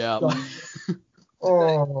 Yeah.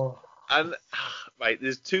 Oh. And right,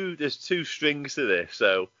 there's two strings to this.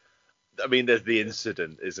 So, I mean, there's the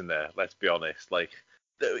incident, isn't there? Let's be honest. Like,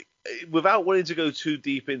 without wanting to go too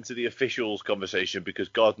deep into the officials conversation, because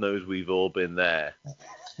God knows we've all been there.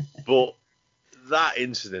 But that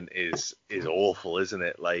incident is awful, isn't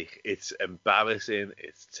it? Like, it's embarrassing,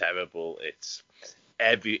 it's terrible, it's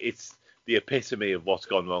the epitome of what's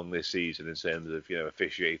gone wrong this season in terms of,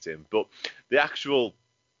 officiating. But the actual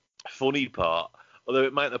funny part, although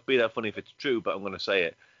it might not be that funny if it's true, but I'm going to say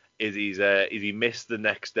it, is he missed the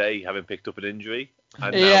next day having picked up an injury.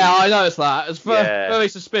 Yeah, I noticed that. It's very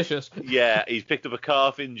suspicious. Yeah, he's picked up a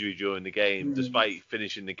calf injury during the game, despite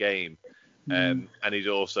finishing the game. And he's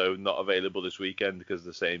also not available this weekend because of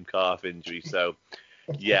the same calf injury. So,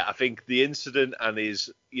 yeah, I think the incident and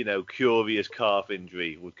his, curious calf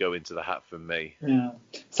injury would go into the hat from me. Yeah,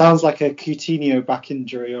 sounds like a Coutinho back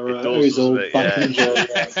injury or an Ozil back injury.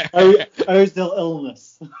 Ozil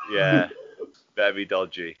illness. Yeah, very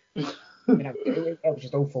dodgy. It was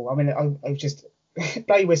just awful. I mean, I was just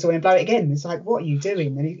blow your whistle and blow it again. It's like, what are you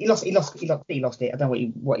doing? And he lost it. I don't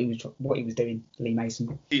know what he was doing, Lee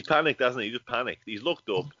Mason. He's panicked, hasn't he? He just panicked. He's looked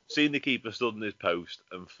up, seen the keeper stood in his post,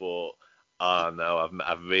 and thought, "Oh no,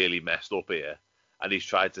 I've really messed up here." And he's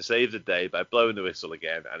tried to save the day by blowing the whistle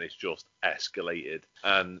again, and it's just escalated.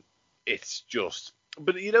 And it's just,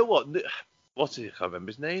 but you know what? I can't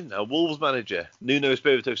remember his name now. Wolves manager Nuno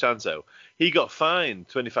Espirito Santo. He got fined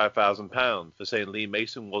 £25,000 for saying Lee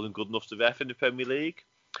Mason wasn't good enough to ref in the Premier League.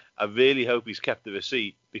 I really hope he's kept the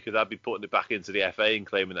receipt, because I'd be putting it back into the FA and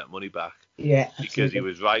claiming that money back. Yeah, because he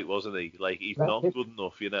was right, wasn't he? Like, he's not good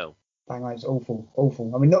enough, Bang on, it's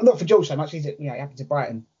awful. I mean, not for George so much. It happened to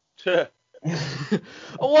Brighton.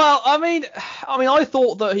 Well, I mean, I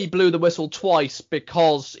thought that he blew the whistle twice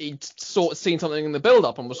because he'd sort of seen something in the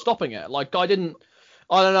build-up and was stopping it. Like, I don't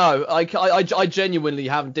know. Like, I genuinely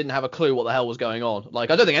didn't have a clue what the hell was going on. Like,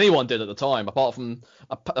 I don't think anyone did at the time, apart from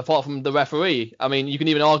the referee. I mean, you can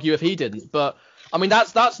even argue if he didn't. But I mean,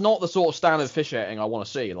 that's not the sort of standard officiating I want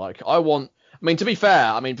to see. Like, to be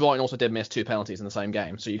fair, Brighton also did miss 2 penalties in the same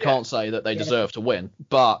game, so you can't say that they deserve to win.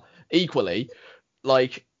 But equally,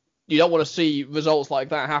 like, you don't want to see results like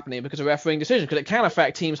that happening because of refereeing decisions, because it can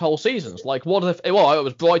affect teams' whole seasons. Like, what if, it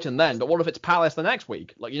was Brighton then, but what if it's Palace the next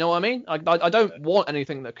week? Like, you know what I mean? I don't want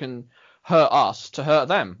anything that can hurt us to hurt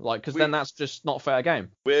them, like, because then that's just not a fair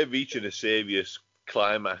game. We're reaching a serious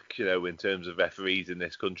climax, in terms of referees in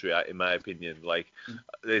this country, in my opinion. Like,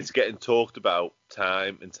 it's getting talked about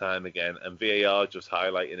time and time again, and VAR just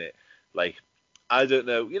highlighting it. Like, I don't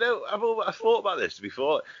know. I've thought about this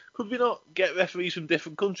before. Could we not get referees from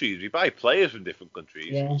different countries? We buy players from different countries.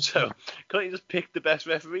 Yeah. So can't you just pick the best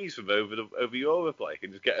referees from over Europe, like,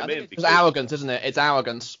 and just get them in? It's arrogance, isn't it? It's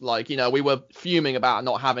arrogance. Like, we were fuming about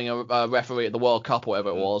not having a referee at the World Cup or whatever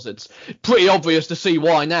it was. It's pretty obvious to see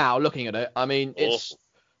why now, looking at it. I mean, it's...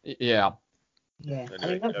 Yeah. Yeah.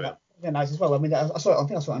 Anyway, nice as well. I think I saw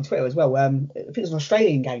it on Twitter as well. I think it was an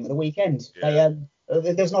Australian game at the weekend. Yeah.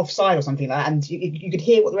 There's an offside or something like that, and you could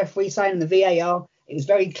hear what the referee's saying in the VAR. It was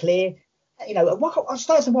very clear. I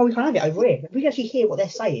started saying, why we can't have it over here. If we can actually hear what they're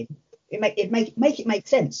saying, make it make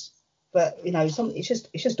sense. But it's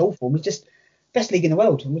just awful. We just best league in the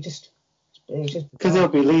world, and we just was just Because it'll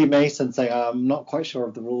be Lee Mason saying, I'm not quite sure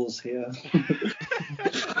of the rules here.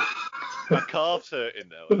 My calf's hurting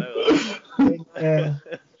now. I know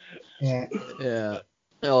that. Yeah.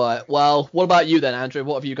 All right. Well, what about you then, Andrew?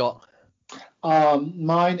 What have you got?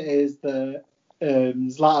 Mine is the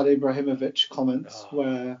Zlatan Ibrahimovic comments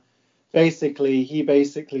where he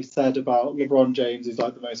basically said about LeBron James, who's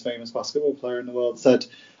like the most famous basketball player in the world, said,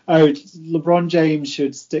 LeBron James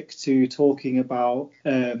should stick to talking about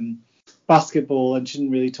basketball and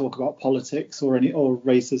shouldn't really talk about politics or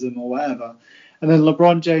racism or whatever. And then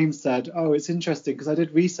LeBron James said, it's interesting because I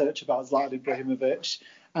did research about Zlatan Ibrahimovic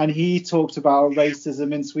and he talked about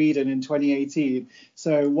racism in Sweden in 2018.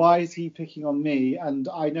 So why is he picking on me? And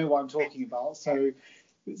I know what I'm talking about. So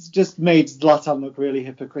it's just made Zlatan look really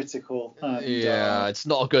hypocritical. And, it's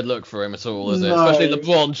not a good look for him at all, is it? No. Especially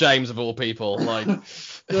LeBron James of all people. Like,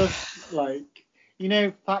 just like,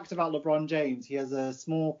 fact about LeBron James, he has a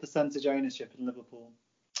small percentage ownership in Liverpool.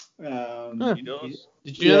 He does.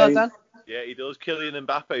 Did you know that, Dan? Yeah, he does. Kylian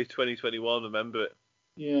Mbappe 2021, remember it?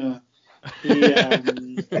 Yeah.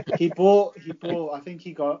 He bought. I think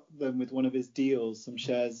he got them with one of his deals, some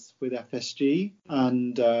shares with FSG,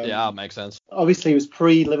 and that makes sense. Obviously, it was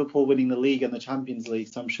pre-Liverpool winning the league and the Champions League,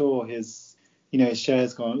 so I'm sure his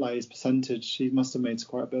shares gone, like his percentage. He must have made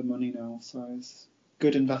quite a bit of money now, so it's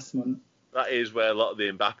good investment. That is where a lot of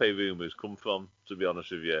the Mbappe rumours come from, to be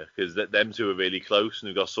honest with you, because them two are really close and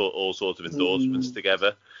they've got all sorts of endorsements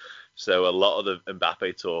together. So a lot of the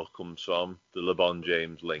Mbappe talk comes from the LeBron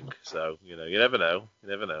James link. So, you never know. You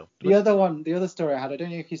never know. The other story I had, I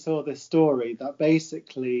don't know if you saw this story, that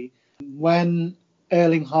basically when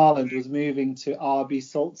Erling Haaland was moving to RB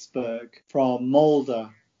Salzburg from Molde,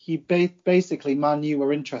 he basically Man U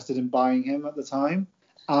were interested in buying him at the time.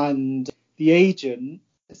 And the agent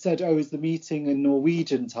said, is the meeting in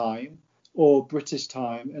Norwegian time or British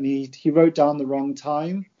time? And he wrote down the wrong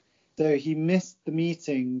time. So he missed the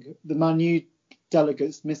meeting. The Man U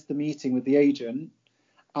delegates missed the meeting with the agent,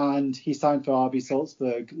 and he signed for RB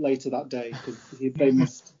Salzburg later that day because they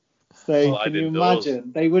missed. So can you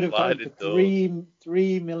imagine? They would have got him for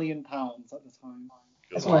 £3 million at the time.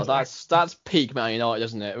 That's peak Man United,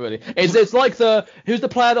 isn't it? Really, it's like who's the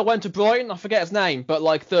player that went to Brighton? I forget his name, but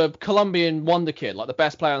like the Colombian wonder kid, like the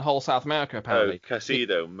best player in whole South America apparently.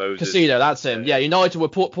 Casido, that's him. Yeah, United were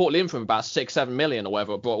portly in for him about 6-7 million or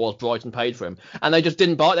whatever it was Brighton paid for him, and they just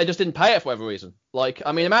didn't buy it. They just didn't pay it for whatever reason. Like,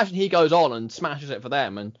 I mean, imagine he goes on and smashes it for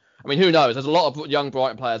them, and I mean, who knows? There's a lot of young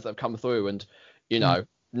Brighton players that have come through and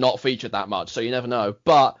not featured that much, so you never know,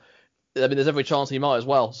 but. I mean, there's every chance he might as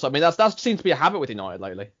well. So, I mean, that seems to be a habit with United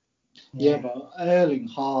lately. Yeah, but Erling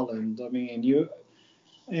Haaland, I mean,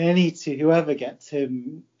 whoever gets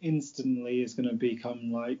him instantly is going to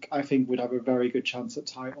become, like, I think would have a very good chance at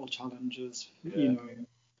title challenges. Yeah.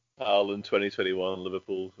 Haaland 2021,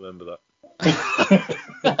 Liverpool, remember that.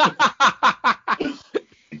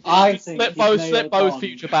 I think slip both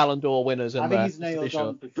future Ballon d'Or winners in there. I think he's nailed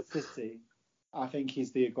on for City. I think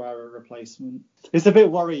he's the Aguero replacement. It's a bit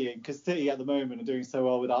worrying because City at the moment are doing so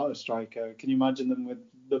well without a striker. Can you imagine them with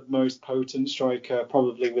the most potent striker,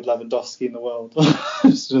 probably with Lewandowski in the world?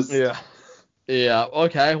 It's just... Yeah.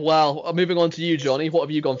 Okay. Well, moving on to you, Johnny. What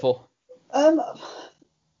have you gone for? For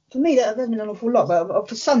me, there's been an awful lot, but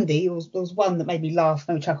for Sunday, there was one that made me laugh,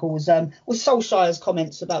 no chuckle, was Solskjaer's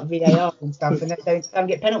comments about VAR and stuff, and they don't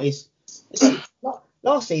get penalties.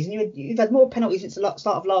 Last season, you've had more penalties since the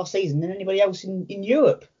start of last season than anybody else in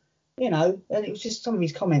Europe, and it was just some of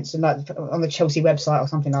his comments and like on the Chelsea website or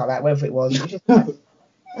something like that, wherever it was. It was just like,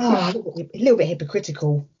 a little bit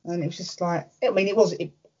hypocritical, and it was just like, I mean,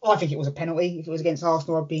 I think it was a penalty. If it was against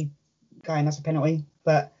Arsenal, I'd be going, that's a penalty.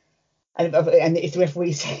 But and if the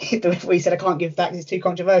referee said I can't give that because it's too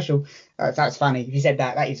controversial, that's funny. If he said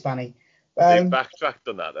that is funny. They've backtracked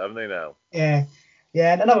on that, haven't they now? Yeah.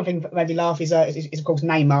 Yeah, and another thing that made me laugh is of course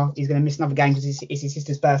Neymar. He's going to miss another game because it's his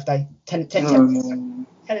sister's birthday. 10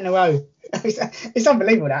 in a row. It's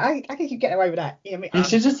unbelievable that. I can keep getting away with that. He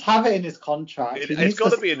should just have it in his contract. It's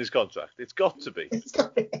got to be in his contract. It's got to be.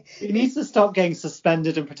 He needs to stop getting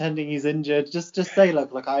suspended and pretending he's injured. Just say,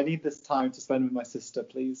 look, I need this time to spend with my sister,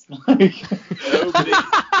 please.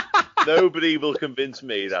 Nobody will convince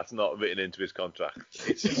me that's not written into his contract.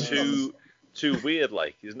 It's too weird.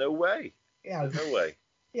 Like, there's no way. Yeah, no way.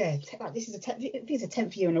 Yeah, this is the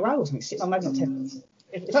 10th year in a row or something. Maybe not 10th.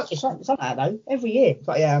 It's not that though. Every year.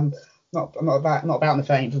 But yeah, I'm not about on the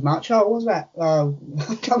 13th of March. Oh, what's that?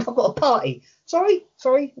 I've got a party. Sorry.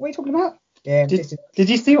 What are you talking about? Yeah. Did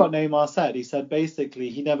you see what Neymar said? He said basically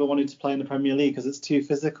he never wanted to play in the Premier League because it's too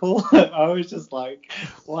physical. I was just like,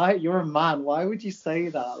 why? You're a man. Why would you say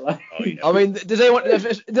that? Like, I mean, does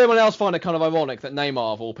anyone else find it kind of ironic that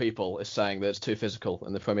Neymar, of all people, is saying that it's too physical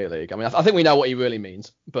in the Premier League? I mean, I think we know what he really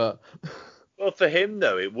means, but... Well, for him,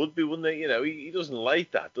 though, it would be, wouldn't it? You know, he doesn't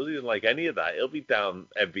like that, does he? He doesn't like any of that. He'll be down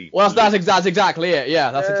every... Well, that's exactly it.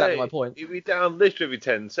 Yeah, that's exactly my point. He'll be down literally every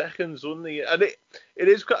 10 seconds, wouldn't he? And it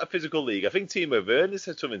is quite a physical league. I think Timo Werner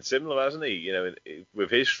said something similar, hasn't he? You know,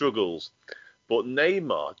 with his struggles. But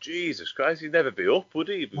Neymar, Jesus Christ, he'd never be up, would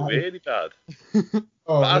he? He'd be really bad.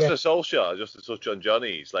 But as for Solskjaer, just to touch on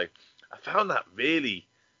Johnny's, like, I found that really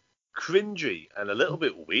cringy and a little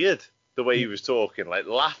bit weird, the way he was talking, like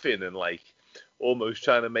laughing and like almost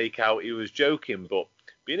trying to make out he was joking, but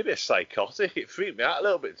being a bit psychotic. It freaked me out a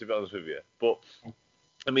little bit, to be honest with you. But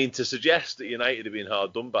I mean, to suggest that United have been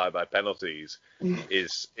hard done by penalties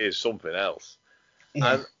is something else.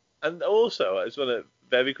 Yeah. And also, I just want to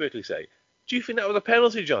very quickly say, do you think that was a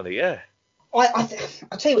penalty, Johnny? Yeah. I'll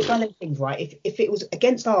tell you what's one of those things, right? If it was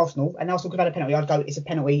against Arsenal and Arsenal could have had a penalty, I'd go, it's a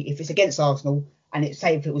penalty. If it's against Arsenal and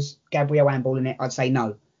say if it was Gabriel handballing it, I'd say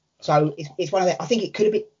no. So it's one of them. I think it could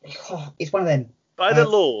have been. It's one of them. By the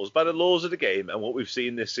laws of the game and what we've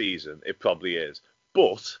seen this season, it probably is.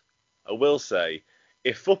 But I will say,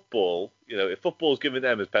 if football's giving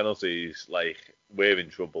them as penalties, like, we're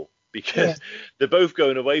in trouble because they're both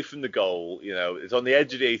going away from the goal. You know, it's on the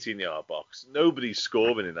edge of the 18-yard box. Nobody's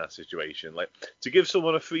scoring in that situation. Like, to give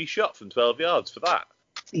someone a free shot from 12 yards for that,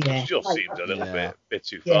 it just seems a little bit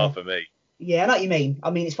too far for me. Yeah, I know what you mean.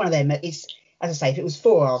 I mean, it's one of them. It's, as I say, if it was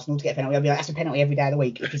for Arsenal to get a penalty, I'd be like, that's a penalty every day of the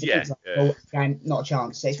week. If it's Arsenal, not a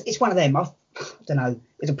chance. So it's one of them. I don't know.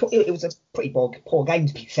 It was a pretty poor game,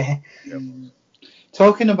 to be fair. Yeah.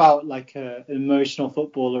 Talking about like an emotional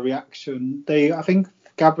footballer reaction, I think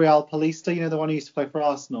Gabriel Paulista, you know, the one who used to play for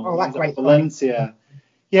Arsenal. Oh, that's great. Valencia.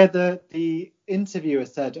 Yeah, the interviewer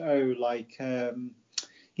said,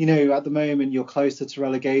 you know, at the moment you're closer to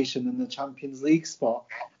relegation than the Champions League spot.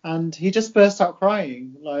 And he just burst out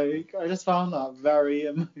crying. Like, I just found that very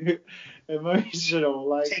emotional.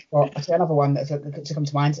 Like, I'll say another one to come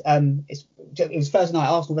to mind. It was Thursday night,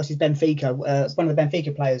 Arsenal versus Benfica. One of the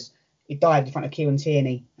Benfica players, he dived in front of Kieran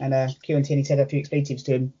Tierney, and Kieran Tierney said a few expletives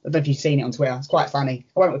to him. I don't know if you've seen it on Twitter. It's quite funny.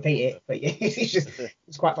 I won't repeat it, but yeah,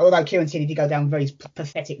 it's quite funny. Although Kieran Tierney did go down very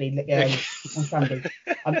pathetically on Sunday.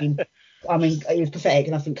 I mean, it was pathetic,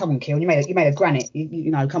 and I think, come on, Kieran, you made a granite. You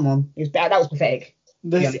know, come on, that was pathetic.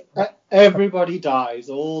 Everybody dies,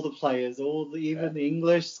 all the players, even the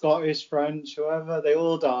English, Scottish, French, whoever, they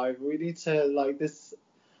all die. We need to, like, this.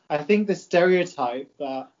 I think the stereotype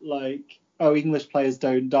that, like, English players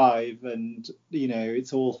don't dive, and, you know,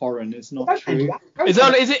 it's all foreign. It's not true.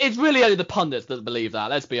 It's really only the pundits that believe that.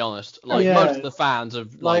 Let's be honest. Like, most of the fans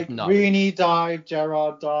have no. Rooney dived,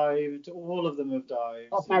 Gerrard dived, all of them have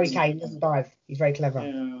dived. Harry Kane doesn't dive. He's very clever.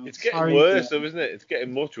 Yeah. It's getting worse, though, isn't it? It's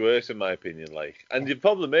getting much worse, in my opinion. Like, and the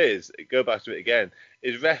problem is, go back to it again,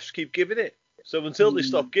 is refs keep giving it. So until they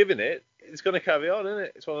stop giving it, it's going to carry on, isn't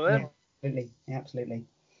it? It's one of them. Yeah, absolutely.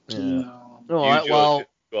 Yeah. All right. Well.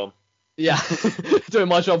 Go on. Yeah, doing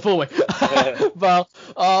my job for me. Well,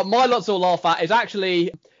 my lots to laugh at is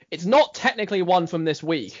actually, it's not technically one from this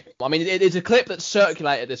week. I mean, it is a clip that's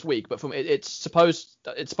circulated this week, but it's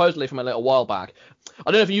supposedly from a little while back.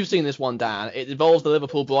 I don't know if you've seen this one, Dan. It involves the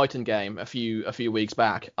Liverpool-Brighton game a few weeks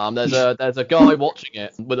back. There's a guy watching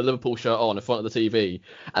it with a Liverpool shirt on in front of the TV,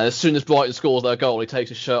 and as soon as Brighton scores their goal, he takes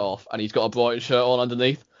his shirt off, and he's got a Brighton shirt on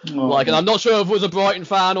underneath. And I'm not sure if it was a Brighton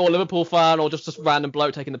fan or a Liverpool fan or just a random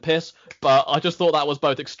bloke taking the piss, but I just thought that was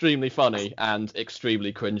both extremely funny and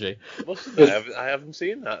extremely cringy. I haven't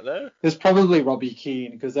seen that, no. There's probably Robbie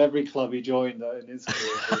Keane, because every club he joined in his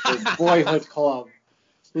career, his boyhood club.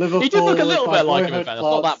 Liverpool, he did look a little bit like him, in fairness.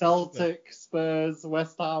 Not that Celtic, Spurs,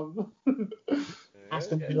 West Ham.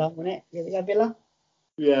 Aston Villa, wasn't it? Yeah, Villa?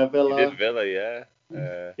 Yeah, Villa. He did Villa, yeah.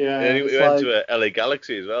 He went to LA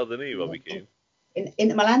Galaxy as well, didn't he, Robbie Keane?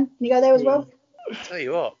 Inter Milan, can you go there as well? I tell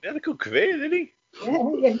you what, he had a good career, didn't he?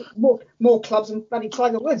 Yeah, more clubs than bloody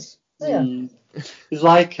Tiger Woods. Yeah. It's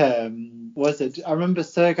like, was it? I remember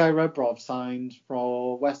Sergei Rebrov signed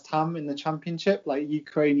for West Ham in the Championship, like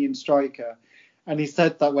Ukrainian striker. And he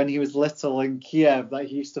said that when he was little in Kiev, that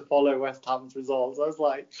he used to follow West Ham's results. I was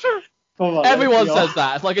like, come on, everyone says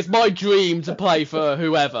that. It's like, it's my dream to play for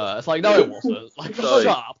whoever. It's like, no, it wasn't. Like, shut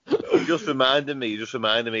up. You just reminded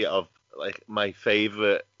me of, like, my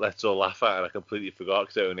favourite Let's All Laugh At, and I completely forgot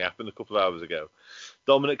because it only happened a couple of hours ago.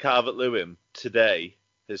 Dominic Calvert-Lewin today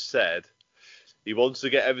has said he wants to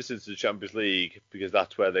get Everton to the Champions League because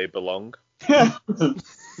that's where they belong.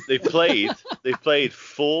 They've played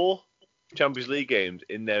 4 Champions League games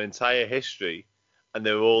in their entire history, and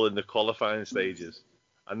they're all in the qualifying stages,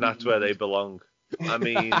 and that's where they belong. I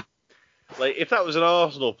mean, like if that was an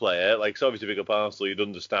Arsenal player, like sorry to pick up Arsenal, you'd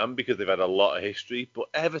understand because they've had a lot of history. But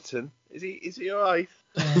Everton, is he all right?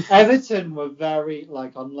 Everton were very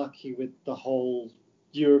unlucky with the whole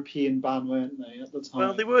European ban, weren't they, at the time?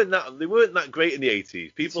 Well, they weren't that great in the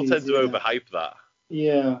 80s. People tend to overhype that.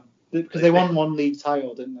 Yeah, because they won one league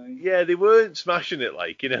title, didn't they? Yeah, they weren't smashing it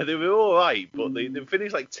they were all right, but they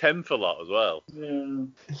finished 10th a lot as well.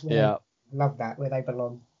 Yeah. Love that, where they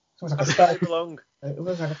belong. It's almost like a third. It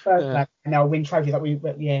was like a third. And they'll win trophies All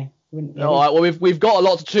right. Well, we've got a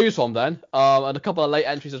lot to choose from then, and a couple of late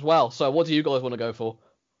entries as well. So, what do you guys want to go for?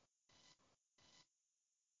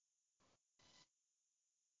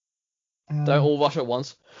 Don't all rush at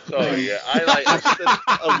once. Sorry, yeah, I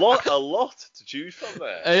a lot to choose from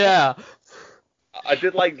there. Yeah. I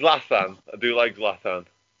did like Zlatan. I do like Zlatan.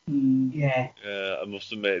 Yeah. Yeah, I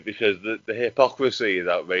must admit, because the hypocrisy is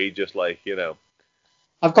outrageous.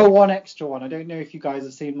 I've got one extra one. I don't know if you guys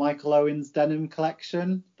have seen Michael Owen's denim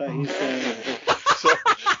collection, but he's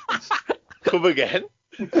come again.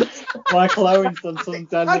 Michael Owen's done some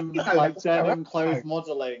denim clothes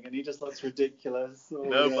modelling, and he just looks ridiculous.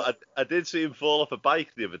 But I did see him fall off a bike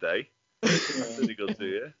the other day. Pretty good to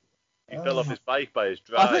you. He fell off his bike by his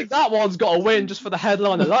drive. I think that one's got a win just for the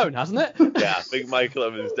headline alone, hasn't it? Yeah, I think Michael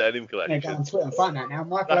Owen's denim collection. Go on Twitter and find that now.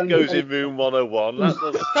 That goes in room 101.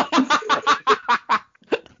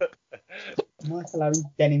 Michael Owen's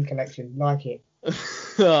denim collection, like it.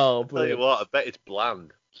 Oh, I'll tell you what, I bet it's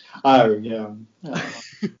bland. Oh yeah.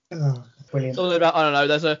 Brilliant. Something about, I don't know.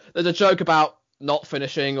 There's a joke about not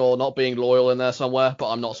finishing or not being loyal in there somewhere, but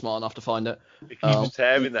I'm not smart enough to find it. It keeps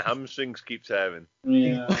tearing. The hamstrings keep tearing.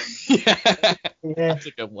 Yeah. Yeah, Yeah. that's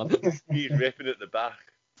a good one. He's ripping at the back.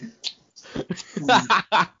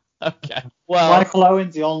 Okay. Well, Michael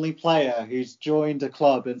Owen's the only player who's joined a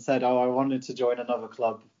club and said, "Oh, I wanted to join another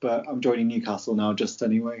club, but I'm joining Newcastle now just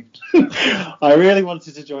anyway." I really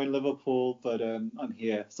wanted to join Liverpool, but I'm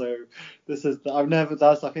here. So this is I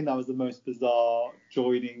think that was the most bizarre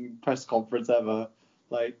joining press conference ever.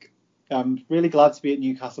 I'm really glad to be at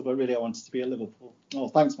Newcastle, but really I wanted to be at Liverpool. Oh,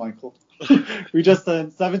 thanks, Michael. We just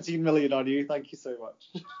earned 17 million on you. Thank you so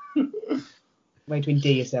much. Way to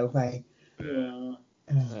endear yourself, eh? Yeah.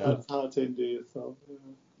 That's hard to endear yourself.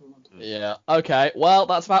 yeah. Okay. Well,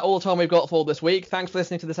 that's about all the time we've got for this week. Thanks for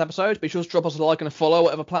listening to this episode. Be sure to drop us a like and a follow,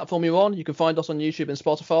 whatever platform you're on. You can find us on YouTube and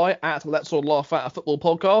Spotify at Let's All Laugh at a Football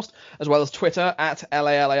Podcast, as well as Twitter at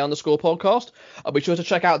LALA_podcast. Be sure to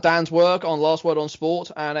check out Dan's work on Last Word on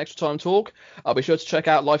Sport and Extra Time Talk. Be sure to check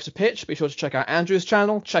out Life's a Pitch. Be sure to check out Andrew's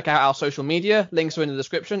channel. Check out our social media. Links are in the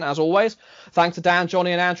description, as always. Thanks to Dan,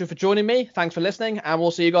 Johnny, and Andrew for joining me. Thanks for listening, and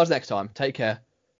we'll see you guys next time. Take care.